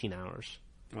like 15 hours.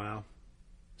 Wow.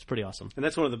 It's pretty awesome. And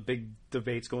that's one of the big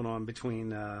debates going on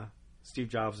between Steve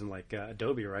Jobs and like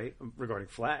Adobe, right, regarding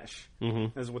Flash. Mm-hmm.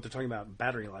 That's what they're talking about,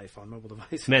 battery life on mobile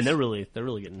devices. Man, they're really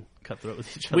getting cutthroat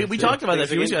with each other. We talked about that a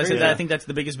few weeks ago. I said Yeah. that I think that's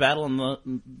the biggest battle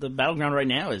in the battleground right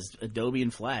now is Adobe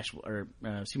and Flash, or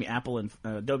Apple and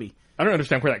Adobe. I don't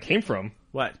understand where that came from.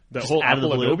 What? The Just whole out of the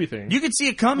Apple blue. Adobe thing. You could see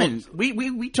it coming.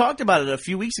 We talked about it a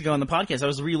few weeks ago on the podcast. I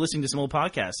was re-listening to some old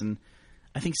podcasts, and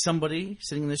I think somebody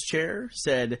sitting in this chair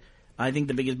said, I think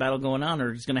the biggest battle going on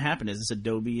or is going to happen is this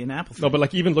Adobe and Apple thing. No, but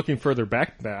like even looking further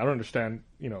back than that, I don't understand,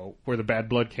 where the bad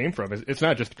blood came from. It's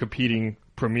not just competing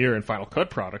Premiere and Final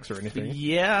Cut products or anything.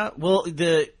 Yeah, well,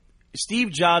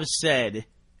 Steve Jobs said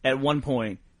at one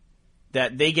point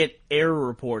that they get error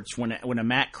reports when a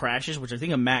Mac crashes, which I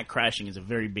think a Mac crashing is a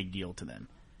very big deal to them.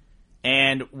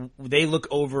 And they look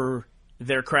over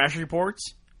their crash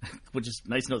reports, which is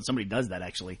nice to know that somebody does that,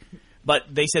 actually. But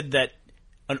they said that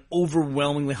an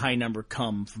overwhelmingly high number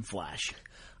come from Flash.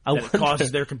 It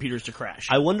causes their computers to crash.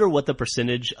 I wonder what the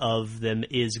percentage of them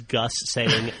is Gus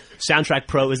saying Soundtrack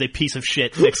Pro is a piece of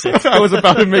shit, fix it. I was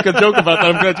about to make a joke about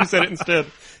that. I'm glad you said it instead.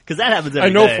 Because that happens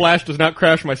every I know day. Flash does not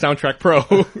crash my Soundtrack Pro.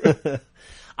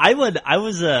 I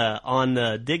was on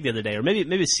Dig the other day, or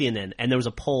maybe CNN, and there was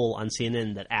a poll on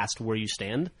CNN that asked where you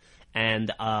stand,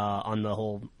 and on the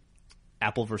whole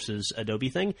Apple versus Adobe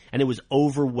thing, and it was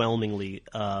overwhelmingly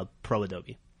pro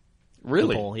Adobe.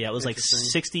 Really? Poll. Yeah, it was like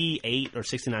 68 or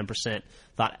 69%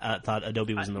 thought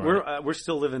Adobe was in the right. We're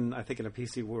still living, I think, in a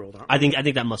PC world, aren't we? I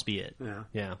think that must be it.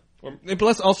 Yeah.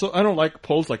 Plus, also, I don't like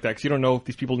polls like that because you don't know if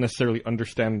these people necessarily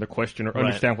understand the question or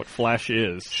understand what Flash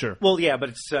is. Sure. Well, yeah, but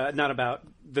it's not about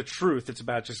the truth. It's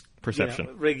about just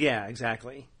perception. Yeah,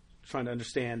 exactly. Trying to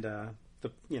understand the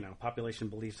population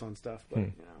beliefs on stuff. But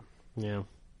Yeah.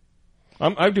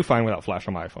 I do fine without Flash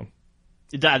on my iPhone.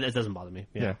 It doesn't bother me.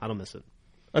 Yeah. I don't miss it.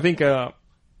 I think,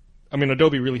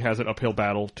 Adobe really has an uphill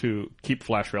battle to keep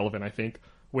Flash relevant, I think,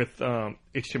 with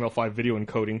HTML5 video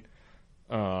encoding,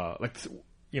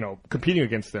 competing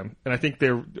against them. And I think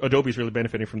Adobe's really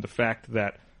benefiting from the fact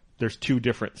that there's two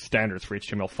different standards for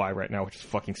HTML5 right now, which is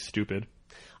fucking stupid.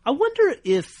 I wonder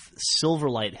if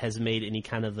Silverlight has made any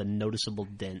kind of a noticeable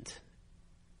dent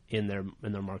in their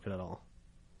market at all.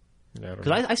 Yeah,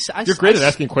 Because you're great at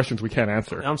asking questions we can't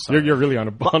answer. I'm sorry. You're really on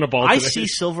a ball today. I see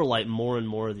Silverlight more and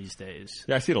more these days.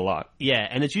 Yeah, I see it a lot. Yeah,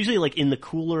 and it's usually like in the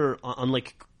cooler,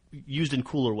 used in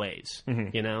cooler ways,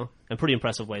 and pretty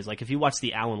impressive ways. Like if you watch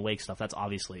the Alan Wake stuff, that's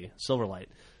obviously Silverlight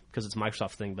because it's a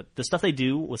Microsoft thing. But the stuff they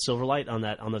do with Silverlight on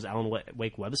those Alan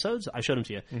Wake webisodes, I showed them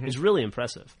to you, is really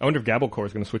impressive. I wonder if Gabblecore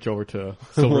is going to switch over to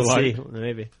We'll Silverlight. see.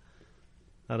 Maybe.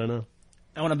 I don't know.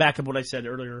 I want to back up what I said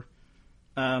earlier.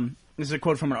 This is a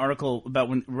quote from an article about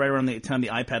right around the time the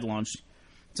iPad launched.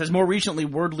 It says, more recently,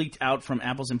 word leaked out from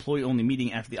Apple's employee-only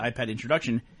meeting after the iPad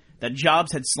introduction that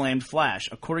Jobs had slammed Flash.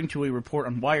 According to a report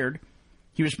on Wired,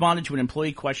 he responded to an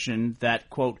employee question that,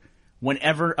 quote,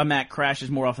 whenever a Mac crashes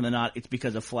more often than not, it's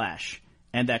because of Flash.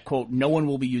 And that, quote, no one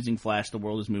will be using Flash. The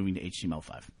world is moving to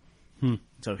HTML5.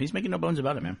 So he's making no bones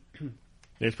about it, man. Yeah,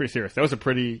 it's pretty serious. That was a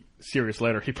pretty serious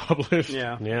letter he published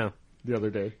Yeah. the other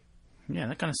day. Yeah,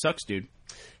 that kind of sucks, dude.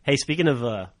 Hey, speaking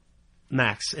of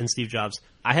Max and Steve Jobs,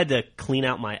 I had to clean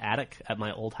out my attic at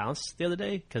my old house the other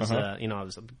day because I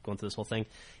was going through this whole thing,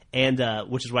 and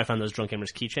which is where I found those Drunk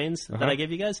Gamers keychains that I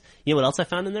gave you guys. You know what else I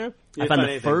found in there? I found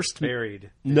the first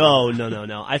buried. No.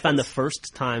 I found the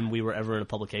first time we were ever in a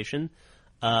publication.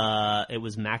 It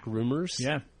was Mac Rumors.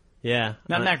 Yeah.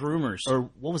 Not Mac Rumors.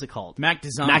 Or what was it called? Mac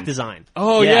Design. Mac Design.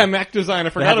 Oh, yeah, Mac Design. I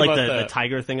forgot had, about the, that. the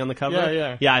tiger thing on the cover.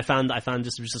 Yeah. Yeah, I found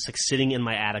just it was just like sitting in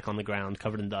my attic on the ground,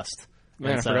 covered in dust.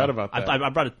 Man, I forgot about that. I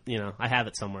brought it. I have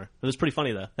it somewhere. It was pretty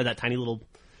funny though. It had that tiny little,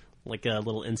 like a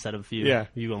little inset of you. Yeah.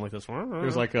 You going like this. It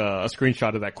was like a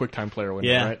screenshot of that QuickTime player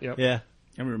window, Yeah. right? Yep. Yeah.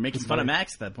 And we were making fun of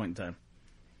Macs at that point in time.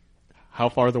 How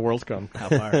far the world's come. How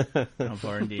far? How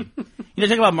far indeed.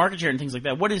 Talk about market share and things like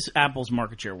that. What is Apple's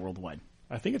market share worldwide?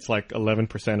 I think it's like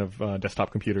 11% of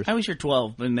desktop computers. I always hear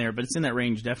 12 in there, but it's in that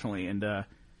range definitely. And,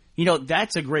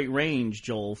 that's a great range,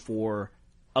 Joel, for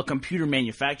a computer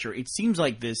manufacturer. It seems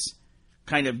like this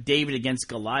kind of David against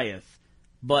Goliath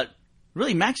But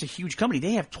really, Mac's a huge company.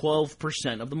 They have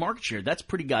 12% of the market share. That's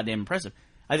pretty goddamn impressive.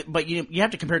 But you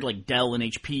have to compare it to like Dell and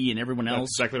HP and everyone else.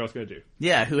 That's exactly what I was going to do.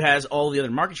 Yeah, who has all the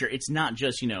other market share. It's not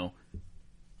just,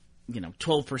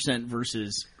 12%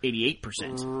 versus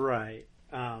 88%. Right.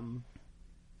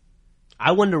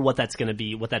 I wonder what that's going to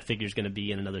be, what that figure is going to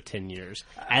be in another 10 years,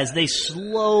 as they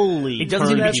slowly. It doesn't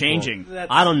seem to be people. changing.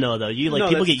 I don't know though.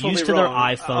 People get used to their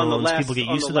iPhones. People get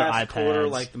used to their iPads. Quarter,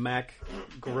 like the Mac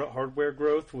hardware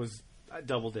growth was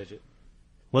double digit.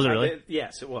 Was it really?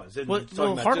 Yes, it was.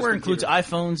 Well, hardware includes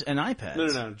iPhones and iPads.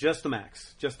 No, just the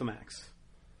Macs. Just the Macs.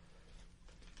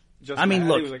 Look, I think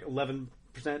it was like 11%,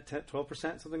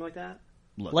 12%, something like that.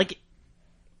 Look,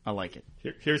 I like it.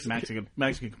 Here's Mac's a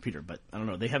good computer, but I don't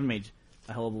know. They haven't made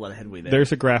a hell of a lot of headway there.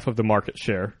 There's a graph of the market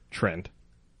share trend.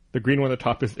 The green one at the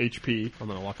top is HP. I'm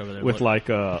going to walk over there. With like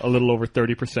a little over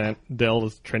 30%. Dell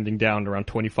is trending down around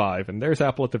 25%. And there's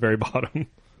Apple at the very bottom.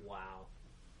 Wow.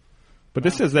 But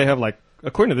this says they have like,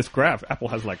 according to this graph, Apple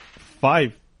has like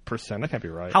 5%. That can't be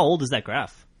right. How old is that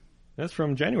graph? That's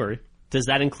from January. Does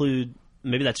that include,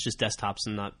 maybe that's just desktops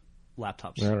and not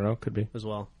laptops? I don't know. Could be. As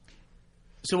well.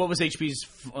 So what was HP's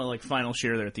final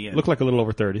share there at the end? Looked like a little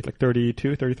over 30, like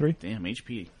 32, 33. Damn,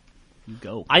 HP. You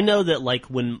go. I know that like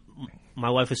when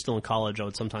my wife was still in college, I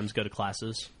would sometimes go to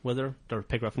classes with her or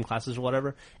pick her up from classes or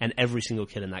whatever, and every single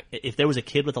kid in that, if there was a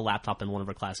kid with a laptop in one of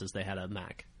her classes, they had a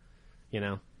Mac,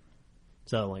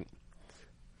 So like,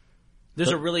 there's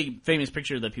a really famous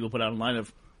picture that people put out online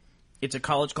of, it's a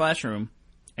college classroom,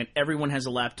 and everyone has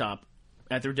a laptop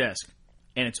at their desk,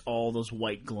 and it's all those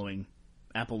white glowing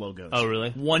Apple logos. Oh,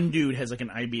 really? One dude has like an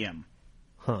IBM.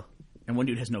 Huh. And one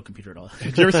dude has no computer at all.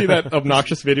 Did you ever see that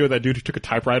obnoxious video of that dude who took a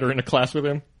typewriter in a class with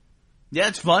him? Yeah,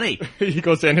 it's funny. He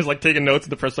goes in, he's like taking notes,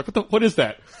 and the professor's like, what is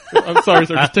that? I'm sorry,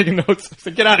 sir, just taking notes. I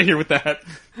said, get out of here with that.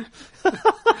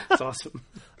 That's awesome.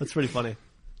 That's pretty funny.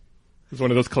 It's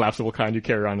one of those collapsible kind you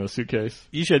carry around in a suitcase.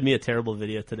 You showed me a terrible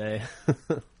video today.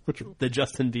 Which the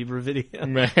Justin Bieber video.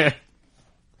 Man.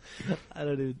 I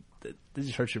don't know. That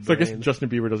just hurts your So I brain. guess Justin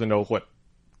Bieber doesn't know what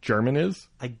German is?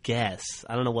 I guess.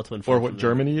 I don't know what to inform. Or what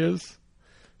Germany is?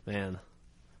 Man.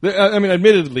 I mean,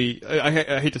 admittedly,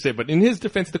 I hate to say it, but in his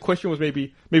defense, the question was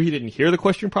maybe he didn't hear the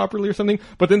question properly or something,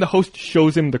 but then the host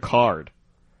shows him the card.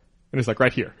 And it's like,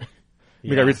 right here.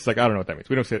 The guy reads it's like, I don't know what that means.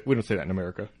 We don't say that in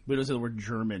America. We don't say the word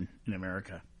German in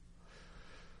America.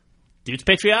 Dude's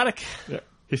patriotic. Yeah.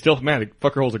 He's still, man, the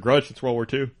fucker holds a grudge since World War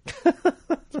II.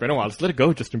 It's been a while. Just let it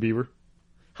go, Justin Bieber.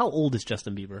 How old is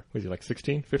Justin Bieber? Was he like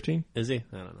 16, 15? Is he?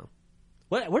 I don't know.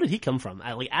 Where did he come from?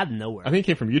 Like out of nowhere. I think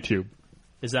he came from YouTube.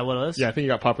 Is that what it was? Yeah, I think he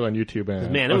got popular on YouTube.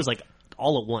 And man, it was like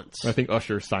all at once. I think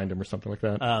Usher signed him or something like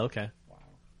that. Oh, okay. Wow.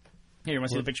 Hey, you want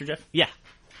to see the picture, Jeff? Yeah.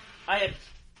 I have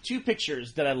two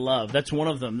pictures that I love. That's one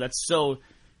of them. It's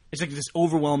like this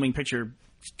overwhelming picture,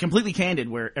 completely candid,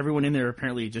 where everyone in there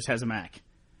apparently just has a Mac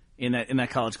in that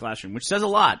college classroom, which says a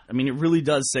lot. I mean, it really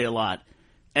does say a lot.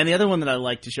 And the other one that I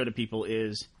like to show to people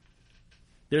is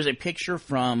there's a picture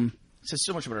from. It says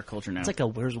so much about our culture now. It's like a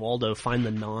Where's Waldo? Find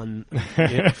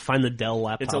the find the Dell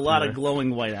laptop. It's a lot of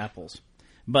glowing white apples,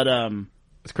 but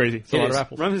it's crazy. It's a lot of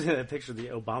apples. Remember that picture, the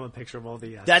Obama picture of all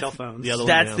the cell phones.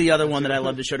 That's the other one that I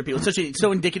love to show to people. It's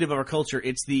so indicative of our culture.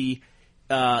 It's the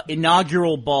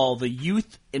inaugural ball, the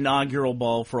youth inaugural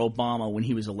ball for Obama when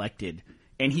he was elected,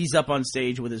 and he's up on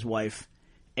stage with his wife,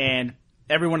 and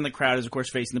everyone in the crowd is, of course,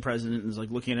 facing the president and is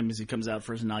like looking at him as he comes out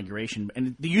for his inauguration.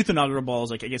 And the youth inaugural ball is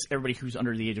like, I guess, everybody who's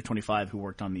under the age of 25 who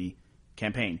worked on the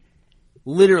campaign.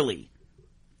 Literally,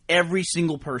 every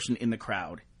single person in the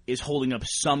crowd is holding up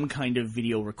some kind of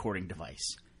video recording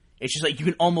device. It's just like you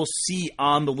can almost see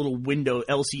on the little window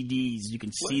LCDs, you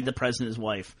can see the president and his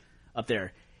wife up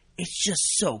there. It's just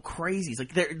so crazy. It's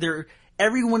like they're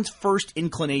everyone's first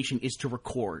inclination is to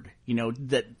record,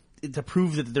 that to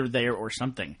prove that they're there or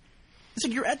something. It's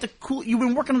like you're at the you've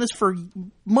been working on this for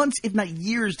months, if not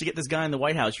years, to get this guy in the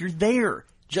White House. You're there.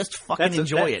 Just fucking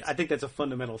enjoy it. I think that's a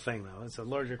fundamental thing, though. It's a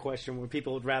larger question where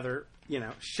people would rather,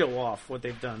 show off what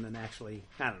they've done than actually,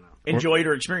 I don't know. Enjoy it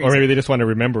or experience it. Or maybe they just want to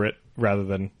remember it rather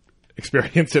than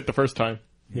experience it the first time.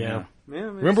 Yeah.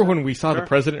 Remember when we saw the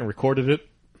president and recorded it?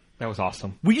 That was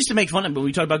awesome. We used to make fun of him, when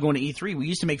we talked about going to E3, we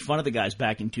used to make fun of the guys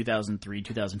back in 2003,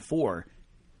 2004,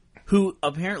 who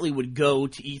apparently would go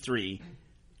to E3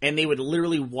 and they would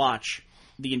literally watch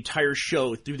the entire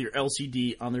show through their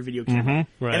LCD on their video camera.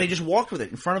 Right. And they just walked with it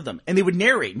in front of them. And they would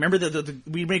narrate. Remember,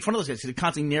 we make fun of those guys because they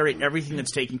constantly narrate everything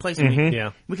that's taking place.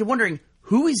 And we kept wondering,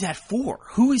 who is that for?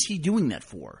 Who is he doing that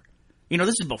for?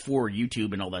 This is before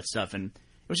YouTube and all that stuff. And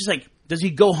it was just like, does he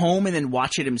go home and then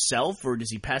watch it himself? Or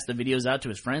does he pass the videos out to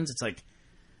his friends? It's like,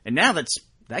 and now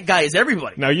that guy is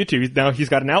everybody. Now YouTube, he's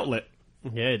got an outlet.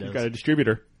 Yeah, he does. He's got a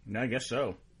distributor. I guess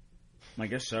so.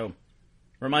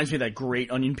 Reminds me of that great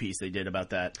Onion piece they did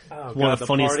about that. Oh, One of the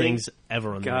funniest party. things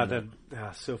ever on the God,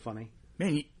 internet. so funny.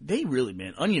 Man,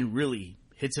 Onion really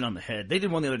hits it on the head. They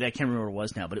did one the other day. I can't remember what it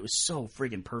was now, but it was so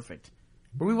friggin' perfect.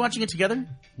 Were we watching it together?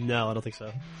 No, I don't think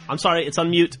so. I'm sorry, it's on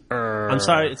mute. I'm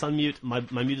sorry, it's on mute. My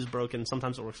mute is broken.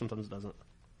 Sometimes it works, sometimes it doesn't.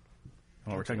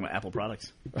 Oh, we're talking about Apple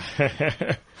products.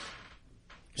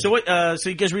 So what? So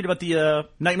you guys read about the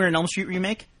Nightmare on Elm Street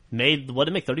remake? What did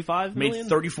it make? 35 million?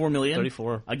 Made $34 million.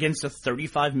 34 against a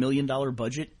 $35 million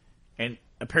budget, and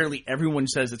apparently everyone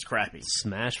says it's crappy.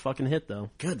 Smash fucking hit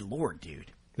though. Good lord,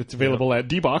 dude! It's available at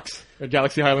D-Box at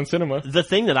Galaxy Highland Cinema. The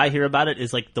thing that I hear about it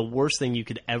is like the worst thing you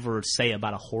could ever say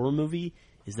about a horror movie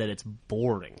is that it's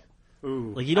boring.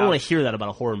 Ooh, Like you don't want to hear that about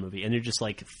a horror movie, and you're just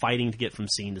like fighting to get from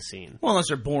scene to scene. Well, unless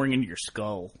they're boring into your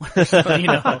skull, you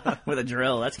know, with a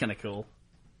drill. That's kind of cool.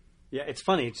 Yeah, it's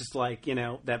funny. It's just like,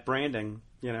 that branding.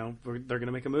 They're going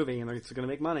to make a movie and it's going to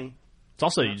make money. It's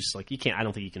also you just like you can't. I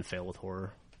don't think you can fail with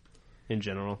horror in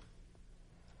general.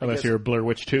 Unless you're Blair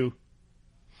Witch 2.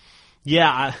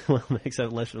 Yeah, makes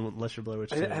sense unless you're Blair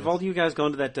Witch. Have all of you guys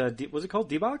gone to that? Was it called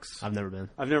D-Box? I've never been.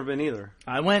 I've never been either.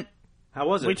 I went. How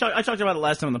was it? I talked about it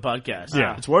last time on the podcast.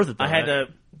 Yeah. It's worth it though.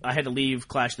 I had to leave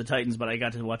Clash of the Titans, but I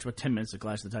got to watch about 10 minutes of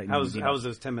Clash of the Titans. How was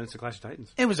those 10 minutes of Clash of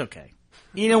Titans? It was okay.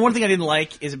 One thing I didn't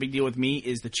like is a big deal with me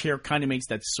is the chair kind of makes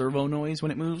that servo noise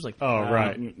when it moves. Like, Oh,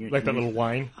 right. Like that little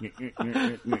whine. Is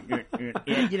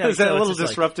that a little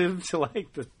disruptive to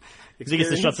like the I think it's experience?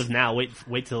 disruptive now.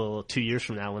 Wait till 2 years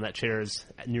from now when that chair is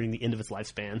nearing the end of its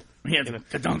lifespan. Yeah,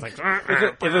 If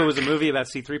it was a movie about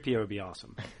C-3PO, it would be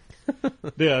awesome.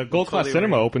 The Gold Class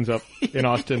Cinema opens up in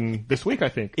Austin this week, I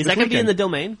think. Is This that going to be in weekend. the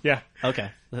domain? Yeah.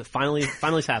 Okay, finally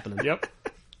it's happening. Yep.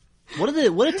 What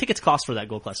do tickets cost for that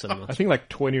Gold Class Cinema? I think like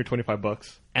 $20 or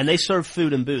 $25. And they serve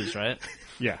food and booze, right?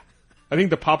 Yeah. I think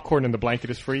the popcorn and the blanket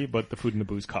is free, but the food and the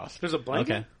booze cost. There's a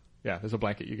blanket? Okay. Yeah, there's a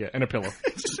blanket you get and a pillow.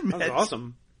 That's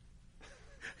awesome.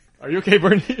 Are you okay,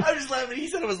 Bernie? I was just laughing. He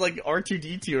said it was like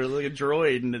R2-D2 or like a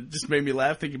droid, and it just made me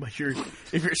laugh thinking about if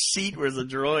your seat was a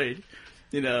droid.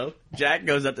 Jack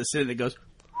goes up to sit and it goes.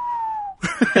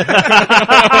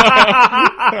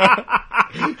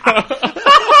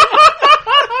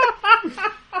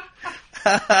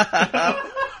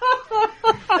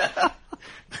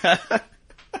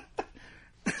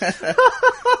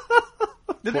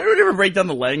 Did anyone ever break down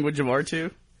the language of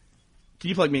R2? Can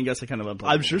you plug me and Gus? I kind of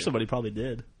unplugged. I'm sure somebody probably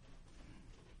did.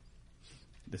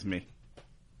 This is me.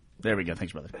 There we go.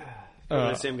 Thanks, brother.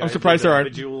 I'm surprised there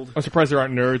aren't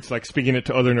nerds like speaking it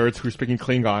to other nerds who are speaking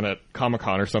Klingon at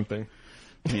Comic-Con or something.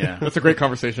 Yeah. That's a great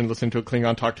conversation. Listen to a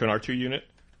Klingon talk to an R2 unit.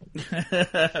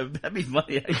 That'd be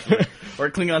funny, actually. Or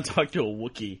a Klingon talk to a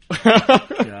Wookiee.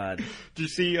 God. Did you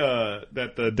see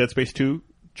that the Dead Space 2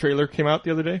 trailer came out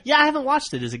the other day? Yeah, I haven't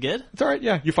watched it. Is it good? It's alright,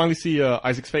 yeah. You finally see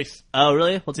Isaac's face. Oh,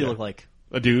 really? What's he look like?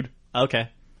 A dude. Okay.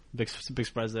 Big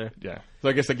surprise there. Yeah. So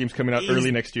I guess that game's coming out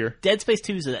early next year. Dead Space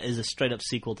 2 is a straight up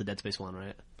sequel to Dead Space 1,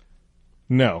 right?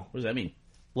 No. What does that mean?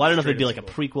 Well, I don't know if it'd be like a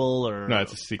prequel or... No,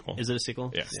 it's a sequel. Is it a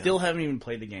sequel? Yeah. Still haven't even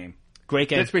played the game. Great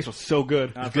game. Dead Space was so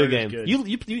good. It's a good game. Good.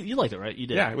 You liked it, right? You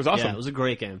did. Yeah, it was awesome. Yeah, it was a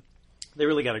great game. They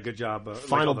really got a good job.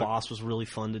 Final boss was really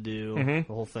fun to do.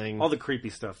 The whole thing. All the creepy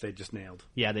stuff they just nailed.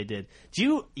 Yeah, they did.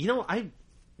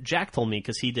 Jack told me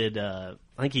because he did. I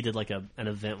think he did like an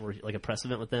event like a press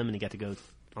event with them, and he got to go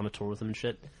on a tour with them and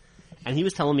shit. And he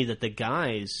was telling me that the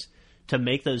guys to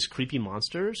make those creepy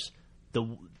monsters, the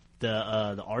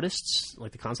artists,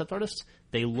 like the concept artists,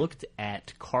 they looked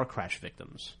at car crash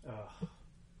victims.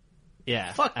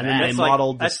 Yeah, Fuck and that. then they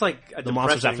modeled That's like the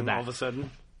monsters after that. all of a sudden.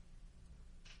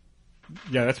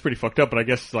 Yeah, that's pretty fucked up, but I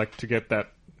guess like to get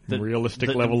that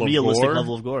realistic level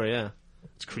of gore, yeah.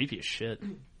 It's creepy as shit.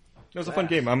 It was a fun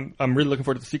game. I'm really looking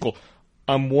forward to the sequel.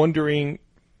 I'm wondering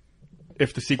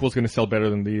if the sequel's going to sell better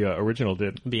than the original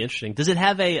did. It'd be interesting. Does it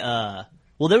have a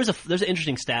well, there's an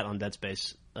interesting stat on Dead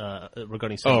Space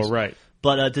regarding sales. Oh, right.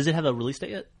 But does it have a release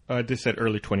date yet? It just said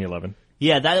early 2011.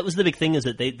 Yeah, that was the big thing is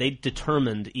that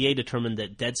EA determined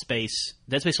that Dead Space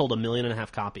sold 1.5 million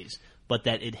copies, but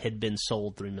that it had been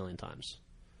sold 3 million times.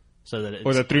 So that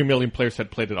Or that 3 million players had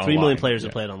played it online. 3 million players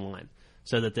had played it online.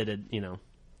 So that they did,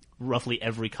 roughly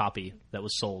every copy that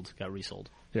was sold got resold.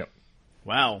 Yep.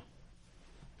 Wow.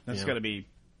 That's got to be...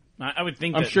 I would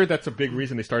think I'm sure that's a big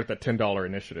reason they started that $10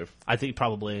 initiative. I think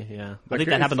probably, yeah. I Like, think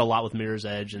that happened a lot with Mirror's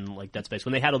Edge and like Dead Space.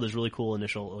 When they had all those really cool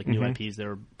initial new IPs they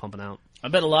were pumping out. I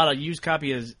bet a lot of used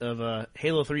copies of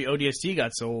Halo 3 ODST got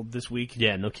sold this week.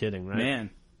 Yeah, no kidding, right? Man.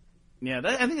 Yeah,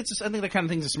 I think that kind of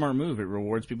thing's a smart move. It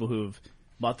rewards people who've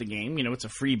bought the game. It's a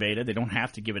free beta. They don't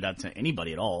have to give it out to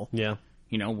anybody at all. Yeah.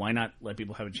 Why not let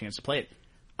people have a chance to play it?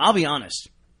 I'll be honest.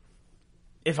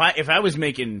 If I was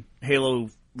making Halo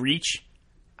Reach,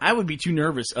 I would be too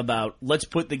nervous about let's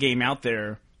put the game out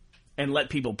there and let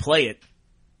people play it.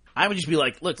 I would just be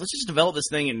like, look, let's just develop this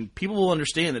thing and people will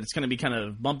understand that it's going to be kind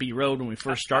of bumpy road when we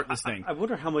first start this thing. I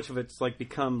wonder how much of it's like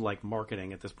become like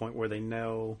marketing at this point where they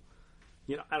know,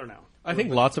 I don't know. I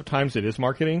think lots of times it is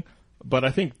marketing, but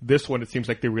I think this one, it seems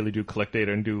like they really do collect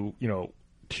data and do,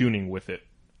 tuning with it.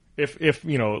 If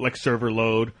like server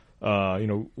load,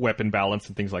 weapon balance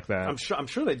and things like that. I'm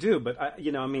sure they do, but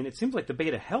it seems like the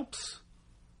beta helps.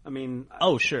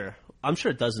 Oh, sure. I'm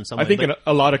sure it does in some way. I think in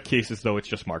a lot of cases, though, it's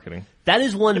just marketing. That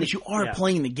is one. But you are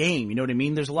playing the game, you know what I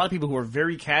mean? There's a lot of people who are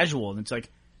very casual, and it's like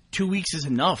 2 weeks is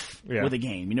enough with a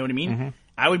game, you know what I mean? Mm-hmm.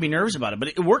 I would be nervous about it, but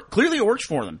it worked. Clearly, it works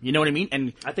for them, you know what I mean?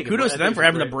 And I think kudos to them for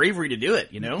having the bravery to do it,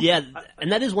 Yeah,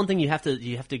 and that is one thing you have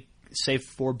to say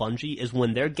for Bungie is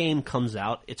when their game comes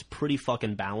out, it's pretty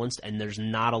fucking balanced, and there's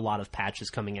not a lot of patches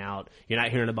coming out. You're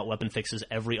not hearing about weapon fixes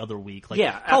every other week. Like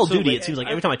Call of Duty, it seems like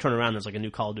every time I turn around, there's like a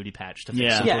new Call of Duty patch to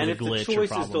fix some sort of glitch or problem. And if the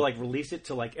choice is to like release it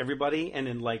to like everybody and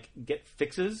then like get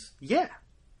fixes, yeah,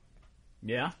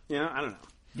 I don't know.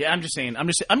 Yeah, I'm just saying, trying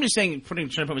to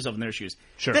put myself in their shoes.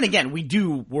 Sure. Then again, we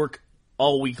do work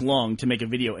all week long to make a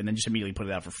video and then just immediately put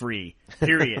it out for free.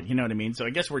 Period. You know what I mean? So I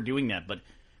guess we're doing that, but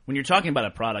when you're talking about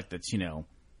a product that's,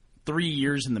 3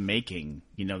 years in the making,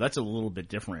 that's a little bit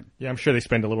different. Yeah, I'm sure they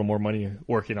spend a little more money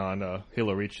working on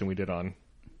Halo Reach than we did on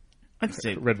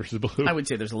Red versus Blue. I would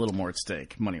say there's a little more at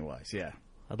stake, money-wise, yeah.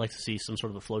 I'd like to see some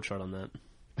sort of a flowchart on that.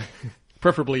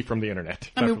 Preferably from the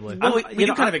internet. We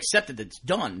kind of accepted that it's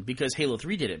done because Halo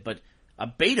 3 did it, but a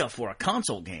beta for a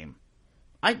console game,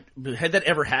 had that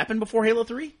ever happened before Halo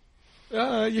 3?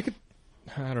 You could...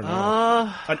 I don't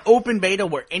know. An open beta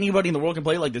where anybody in the world can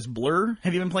play like this Blur?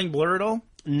 Have you been playing Blur at all?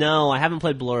 No, I haven't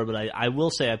played Blur, but I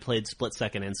will say I played Split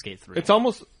Second and Skate 3. It's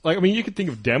almost like, you could think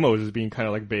of demos as being kind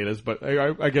of like betas, but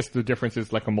I guess the difference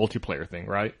is like a multiplayer thing,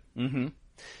 right? Mm-hmm.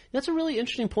 That's a really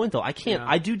interesting point, though. I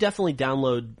do definitely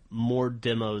download more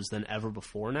demos than ever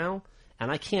before now,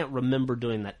 and I can't remember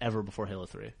doing that ever before Halo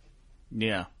 3.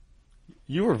 Yeah.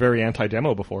 You were very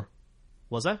anti-demo before.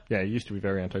 Was I? Yeah, you used to be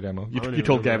very anti-demo. You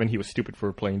told Gavin he was stupid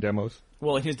for playing demos.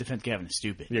 Well, in his defense, Gavin is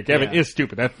stupid. Yeah, Gavin is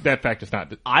stupid. That fact is not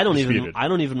disputed. I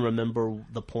don't even remember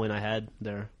the point I had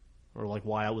there, or like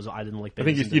why I didn't like. I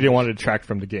think you didn't want to detract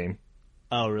from the game.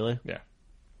 Oh, really? Yeah.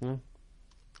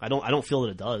 I don't feel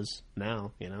that it does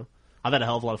now. I've had a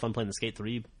hell of a lot of fun playing the Skate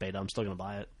 3 beta. I'm still going to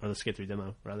buy it, or the Skate 3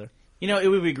 demo rather. It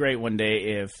would be great one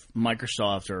day if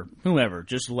Microsoft or whoever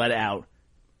just let out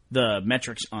the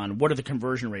metrics on what are the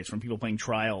conversion rates from people playing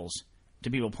trials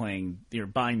to people playing,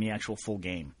 buying the actual full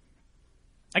game.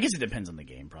 I guess it depends on the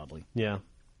game, probably. Yeah.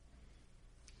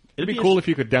 It'd be cool if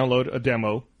you could download a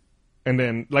demo and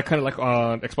then, kind of like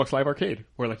on Xbox Live Arcade,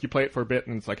 where you play it for a bit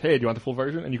and it's like, hey, do you want the full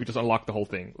version? And you could just unlock the whole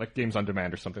thing, like Games on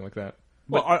Demand or something like that.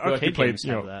 Well, arcade games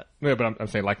have that. Yeah, but I'm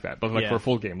saying like that. But for a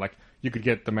full game, you could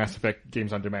get the Mass Effect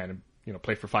Games on Demand and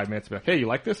play for 5 minutes and be like, hey, you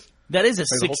like this? That is a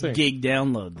 6 gig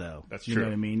download, though. That's true. You know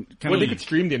what I mean? They could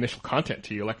stream the initial content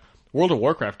to you. Like, World of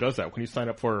Warcraft does that. When you sign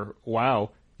up for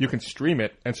WoW, you can stream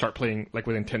it and start playing,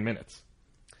 within 10 minutes.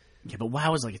 Yeah, but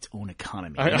WoW is its own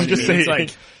economy. I'm just saying,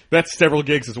 that's several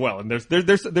gigs as well, and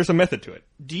there's a method to it.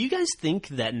 Do you guys think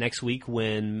that next week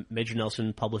when Major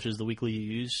Nelson publishes the weekly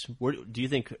use, do you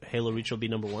think Halo Reach will be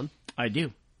number 1? I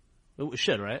do. It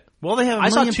should, right? Well, they have. I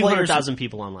saw 200,000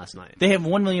 people on last night. They have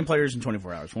 1 million players in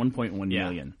 24 hours. 1.1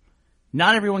 million.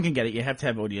 Not everyone can get it. You have to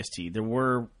have ODST. There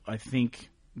were, I think,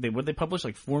 they publish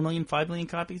 4 million, 5 million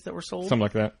copies that were sold. Something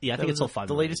like that. Yeah, I think it's sold 5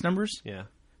 million. The latest numbers. Yeah.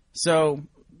 So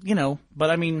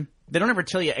but they don't ever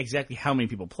tell you exactly how many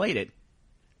people played it.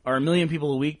 Are 1 million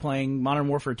people a week playing Modern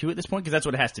Warfare 2 at this point? Because that's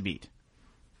what it has to beat.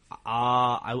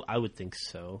 I would think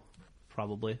so,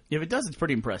 probably. If it does, it's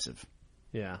pretty impressive.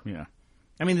 Yeah. Yeah.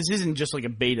 I mean, this isn't just a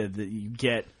beta that you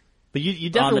get but you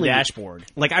definitely, on the dashboard.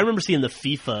 I remember seeing the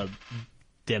FIFA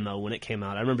demo when it came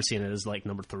out. I remember seeing it as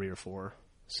number 3 or 4.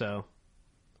 So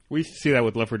we used to see that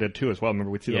with Left 4 Dead 2 as well.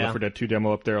 Remember, we'd see the Left 4 Dead 2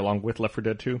 demo up there along with Left 4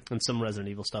 Dead 2. And some Resident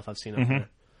Evil stuff I've seen up there.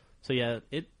 So yeah,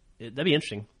 that'd be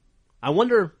interesting. I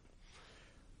wonder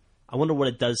what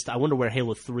it does. I wonder where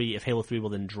Halo 3, if Halo 3 will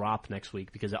then drop next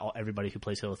week because everybody who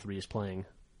plays Halo 3 is playing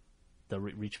the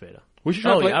Reach beta. We should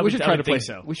try to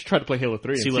play Halo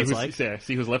 3 and see what it's like.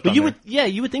 See who's left but on there.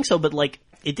 You would think so, but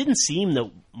it didn't seem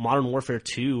that Modern Warfare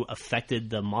 2 affected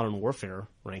the Modern Warfare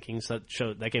rankings.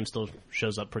 That game still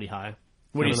shows up pretty high.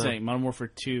 What are you saying? Modern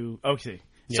Warfare 2? Okay.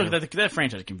 So that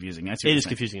franchise is confusing. It is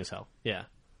confusing as hell. Yeah.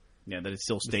 Yeah, that it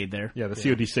still stayed there. Yeah, the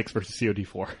COD 6 versus COD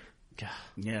 4.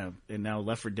 Yeah, and now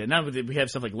Left 4 Dead. Now we have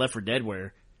stuff like Left 4 Dead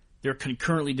where they're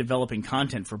concurrently developing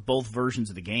content for both versions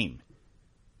of the game.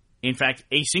 In fact,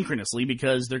 asynchronously,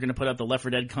 because they're going to put up the Left 4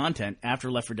 Dead content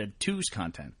after Left 4 Dead 2's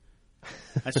content.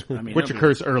 Which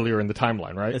occurs earlier in the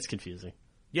timeline, right? It's confusing.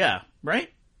 Yeah, right?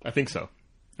 I think so.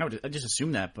 I just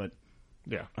assume that, but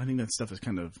yeah, I think that stuff is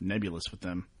kind of nebulous with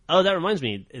them. Oh, that reminds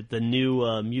me. The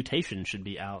new Mutation should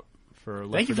be out for Left 4 Dead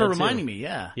 2. Thank you for reminding me,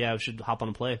 yeah. Yeah, we should hop on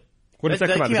and play. When does that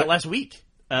come out? Came out last week.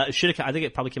 It should have. I think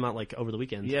it probably came out like over the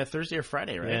weekend. Yeah, Thursday or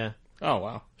Friday, right? Yeah. Oh,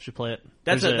 wow. Should play it.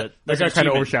 That got kind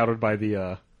of overshadowed by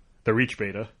the Reach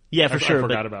beta. Yeah, for sure. I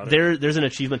forgot about it. There's an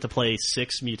achievement to play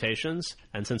 6 mutations,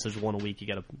 and since there's one a week, you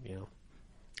got to,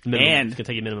 it's gonna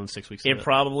take you a minimum of 6 weeks. It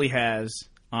probably has,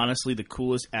 honestly, the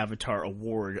coolest Avatar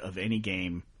award of any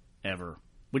game ever.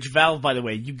 Which Valve, by the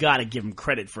way, you got to give them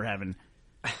credit for having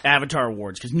Avatar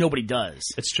awards because nobody does.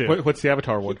 It's true. What's the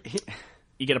Avatar award?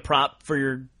 You get a prop for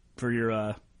your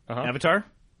Avatar.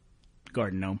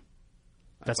 Garden gnome.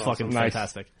 That's fucking nice.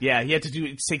 Fantastic. Yeah, you have to do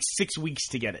it. It takes 6 weeks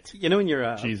to get it. You know when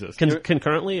you're Jesus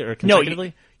concurrently or consecutively?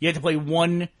 No, you have to play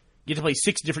one. You have to play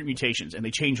 6 different mutations, and they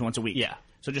change once a week. Yeah.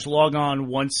 So just log on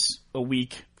once a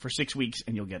week for 6 weeks,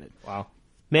 and you'll get it. Wow.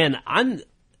 Man,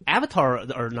 Avatar,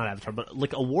 or not Avatar, but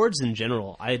like awards in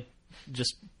general, they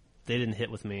didn't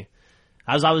hit with me.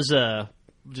 I was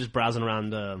just browsing around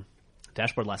the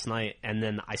dashboard last night, and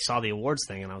then I saw the awards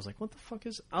thing, and I was like, what the fuck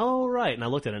is... Oh, right. And I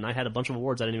looked at it, and I had a bunch of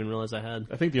awards I didn't even realize I had.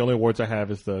 I think the only awards I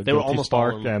have is the Guilty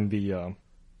Spark and the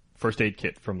First Aid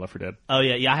Kit from Left 4 Dead. Oh,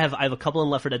 yeah. I have a couple in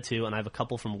Left 4 Dead 2, and I have a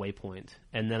couple from Waypoint.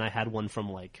 And then I had one from,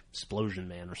 like, Explosion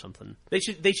Man or something. They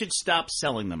should stop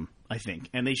selling them, I think,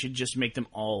 and they should just make them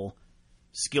all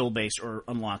skill-based or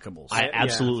unlockables. I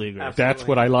absolutely agree. Absolutely. That's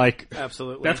what I like.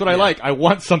 Absolutely. That's what I like. I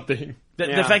want something.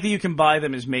 The fact that you can buy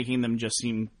them is making them just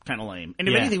seem kind of lame. And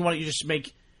if anything, why don't you just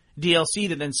make DLC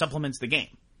that then supplements the game?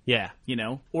 Yeah.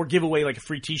 Or give away like a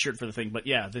free T-shirt for the thing. But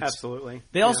yeah, absolutely.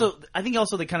 They also, I think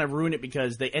also they kind of ruin it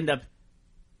because they end up,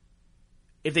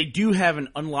 if they do have an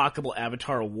unlockable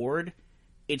Avatar award,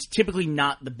 it's typically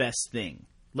not the best thing.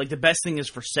 Like the best thing is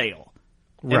for sale.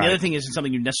 And the other thing isn't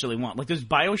something you necessarily want. Like those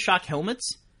BioShock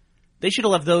helmets, they should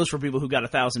have left those for people who got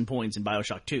 1,000 points in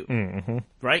BioShock 2. Mm-hmm.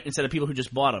 Right? Instead of people who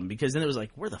just bought them. Because then it was like,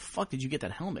 where the fuck did you get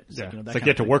that helmet? It's like, that it's like you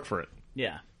have to work for it.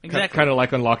 Yeah, exactly. Kind of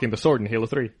like unlocking the sword in Halo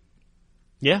 3.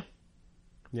 Yeah.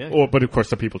 Yeah. Oh, but of course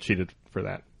some people cheated for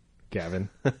that. Gavin.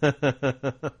 What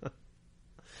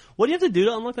do you have to do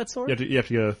to unlock that sword? You have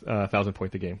to get 1,000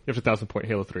 point the game. You have to 1,000 point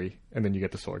Halo 3, and then you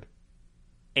get the sword.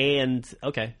 And,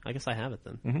 okay, I guess I have it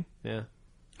then. Mm-hmm. Yeah.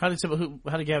 How did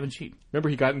Gavin cheat? Remember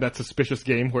he got in that suspicious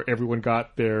game where everyone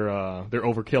got their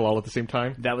overkill all at the same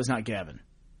time? That was not Gavin.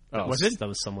 Oh. Was it? That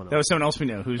was someone else. That was someone else we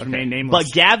know who's remained nameless.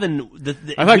 But Gavin...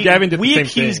 I thought Gavin did the same thing. We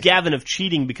accused Gavin of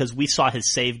cheating because we saw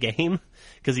his save game,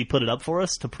 because he put it up for us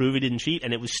to prove he didn't cheat,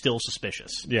 and it was still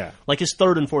suspicious. Yeah. Like his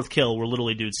third and fourth kill were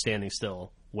literally dudes standing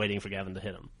still, waiting for Gavin to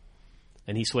hit him.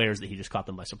 And he swears that he just caught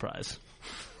them by surprise.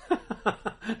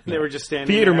 They were just standing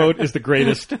Theater there. mode is the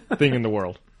greatest thing in the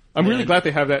world. I'm really glad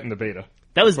they have that in the beta.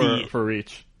 That was for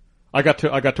Reach. I got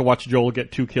to watch Joel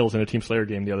get 2 kills in a Team Slayer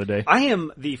game the other day. I am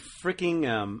the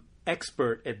freaking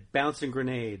expert at bouncing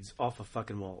grenades off of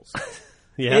fucking walls.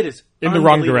 Yeah. It is in the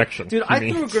wrong direction. Dude,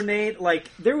 I threw a grenade, like,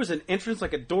 there was an entrance,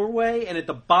 like a doorway, and at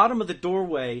the bottom of the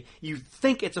doorway, you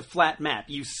think it's a flat map.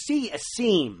 You see a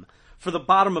seam for the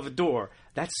bottom of a door.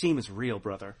 That seam is real,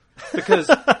 brother. Because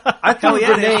I threw a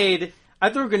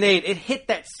grenade, it hit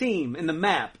that seam in the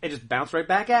map, it just bounced right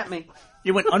back at me.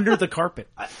 It went under the carpet.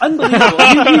 Unbelievable.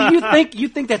 You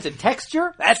think that's a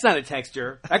texture? That's not a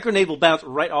texture. That grenade will bounce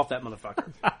right off that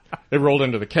motherfucker. It rolled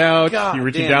under the couch. God You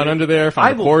reaching damn down it. under there,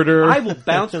 found a quarter. I will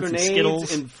bounce Some grenades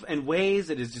Skittles. in ways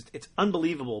that is just, it's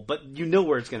unbelievable. But you know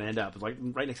where it's going to end up. It's like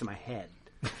right next to my head.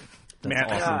 Man,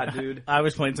 awesome. God, dude. I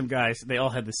was playing some guys. They all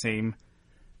had the same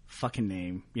fucking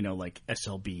name, like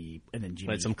SLB and then GB.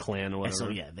 Like some clan or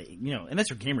whatever. Yeah, and that's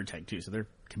their gamer tag too, so they're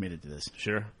committed to this.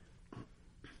 Sure.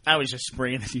 I was just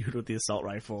spraying the dude with the assault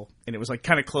rifle, and it was like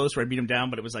kind of close where I beat him down,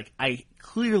 but it was like I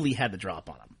clearly had the drop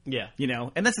on him. Yeah.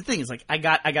 And that's the thing is like I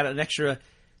got an extra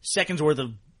seconds worth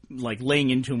of like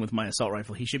laying into him with my assault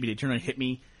rifle. He should be to turn and hit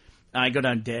me. I go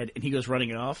down dead, and he goes running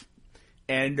it off,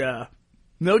 and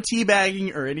no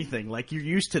teabagging or anything. Like you're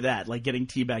used to that, like getting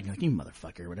teabagged, like you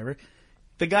motherfucker or whatever.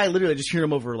 The guy literally, I just hear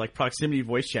him over like proximity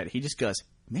voice chat. He just goes,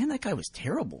 "Man, that guy was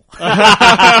terrible." I've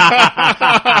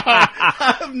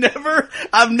never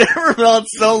felt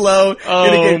so low.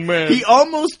 Oh man, he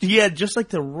had just like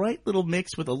the right little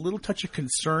mix with a little touch of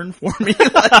concern for me.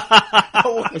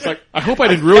 It's like I hope I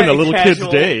didn't ruin a little kid's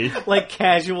day. Like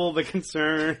casual, but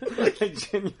concern, like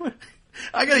genuine.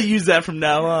 I gotta use that from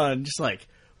now on. Just like,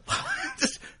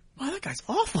 wow, that guy's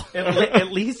awful.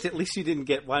 At least you didn't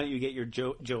get. Why don't you get your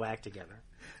Joe Act together?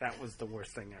 That was the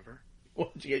worst thing ever. Why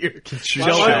don't you get your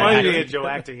Why don't you get Joe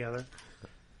Act together?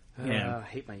 Yeah. I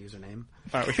hate my username.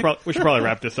 All right, we should probably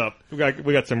wrap this up. We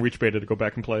got some reach beta to go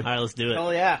back and play. All right, let's do it.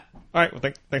 Oh yeah. All right, well,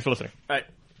 thanks for listening. All right.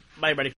 Bye, everybody.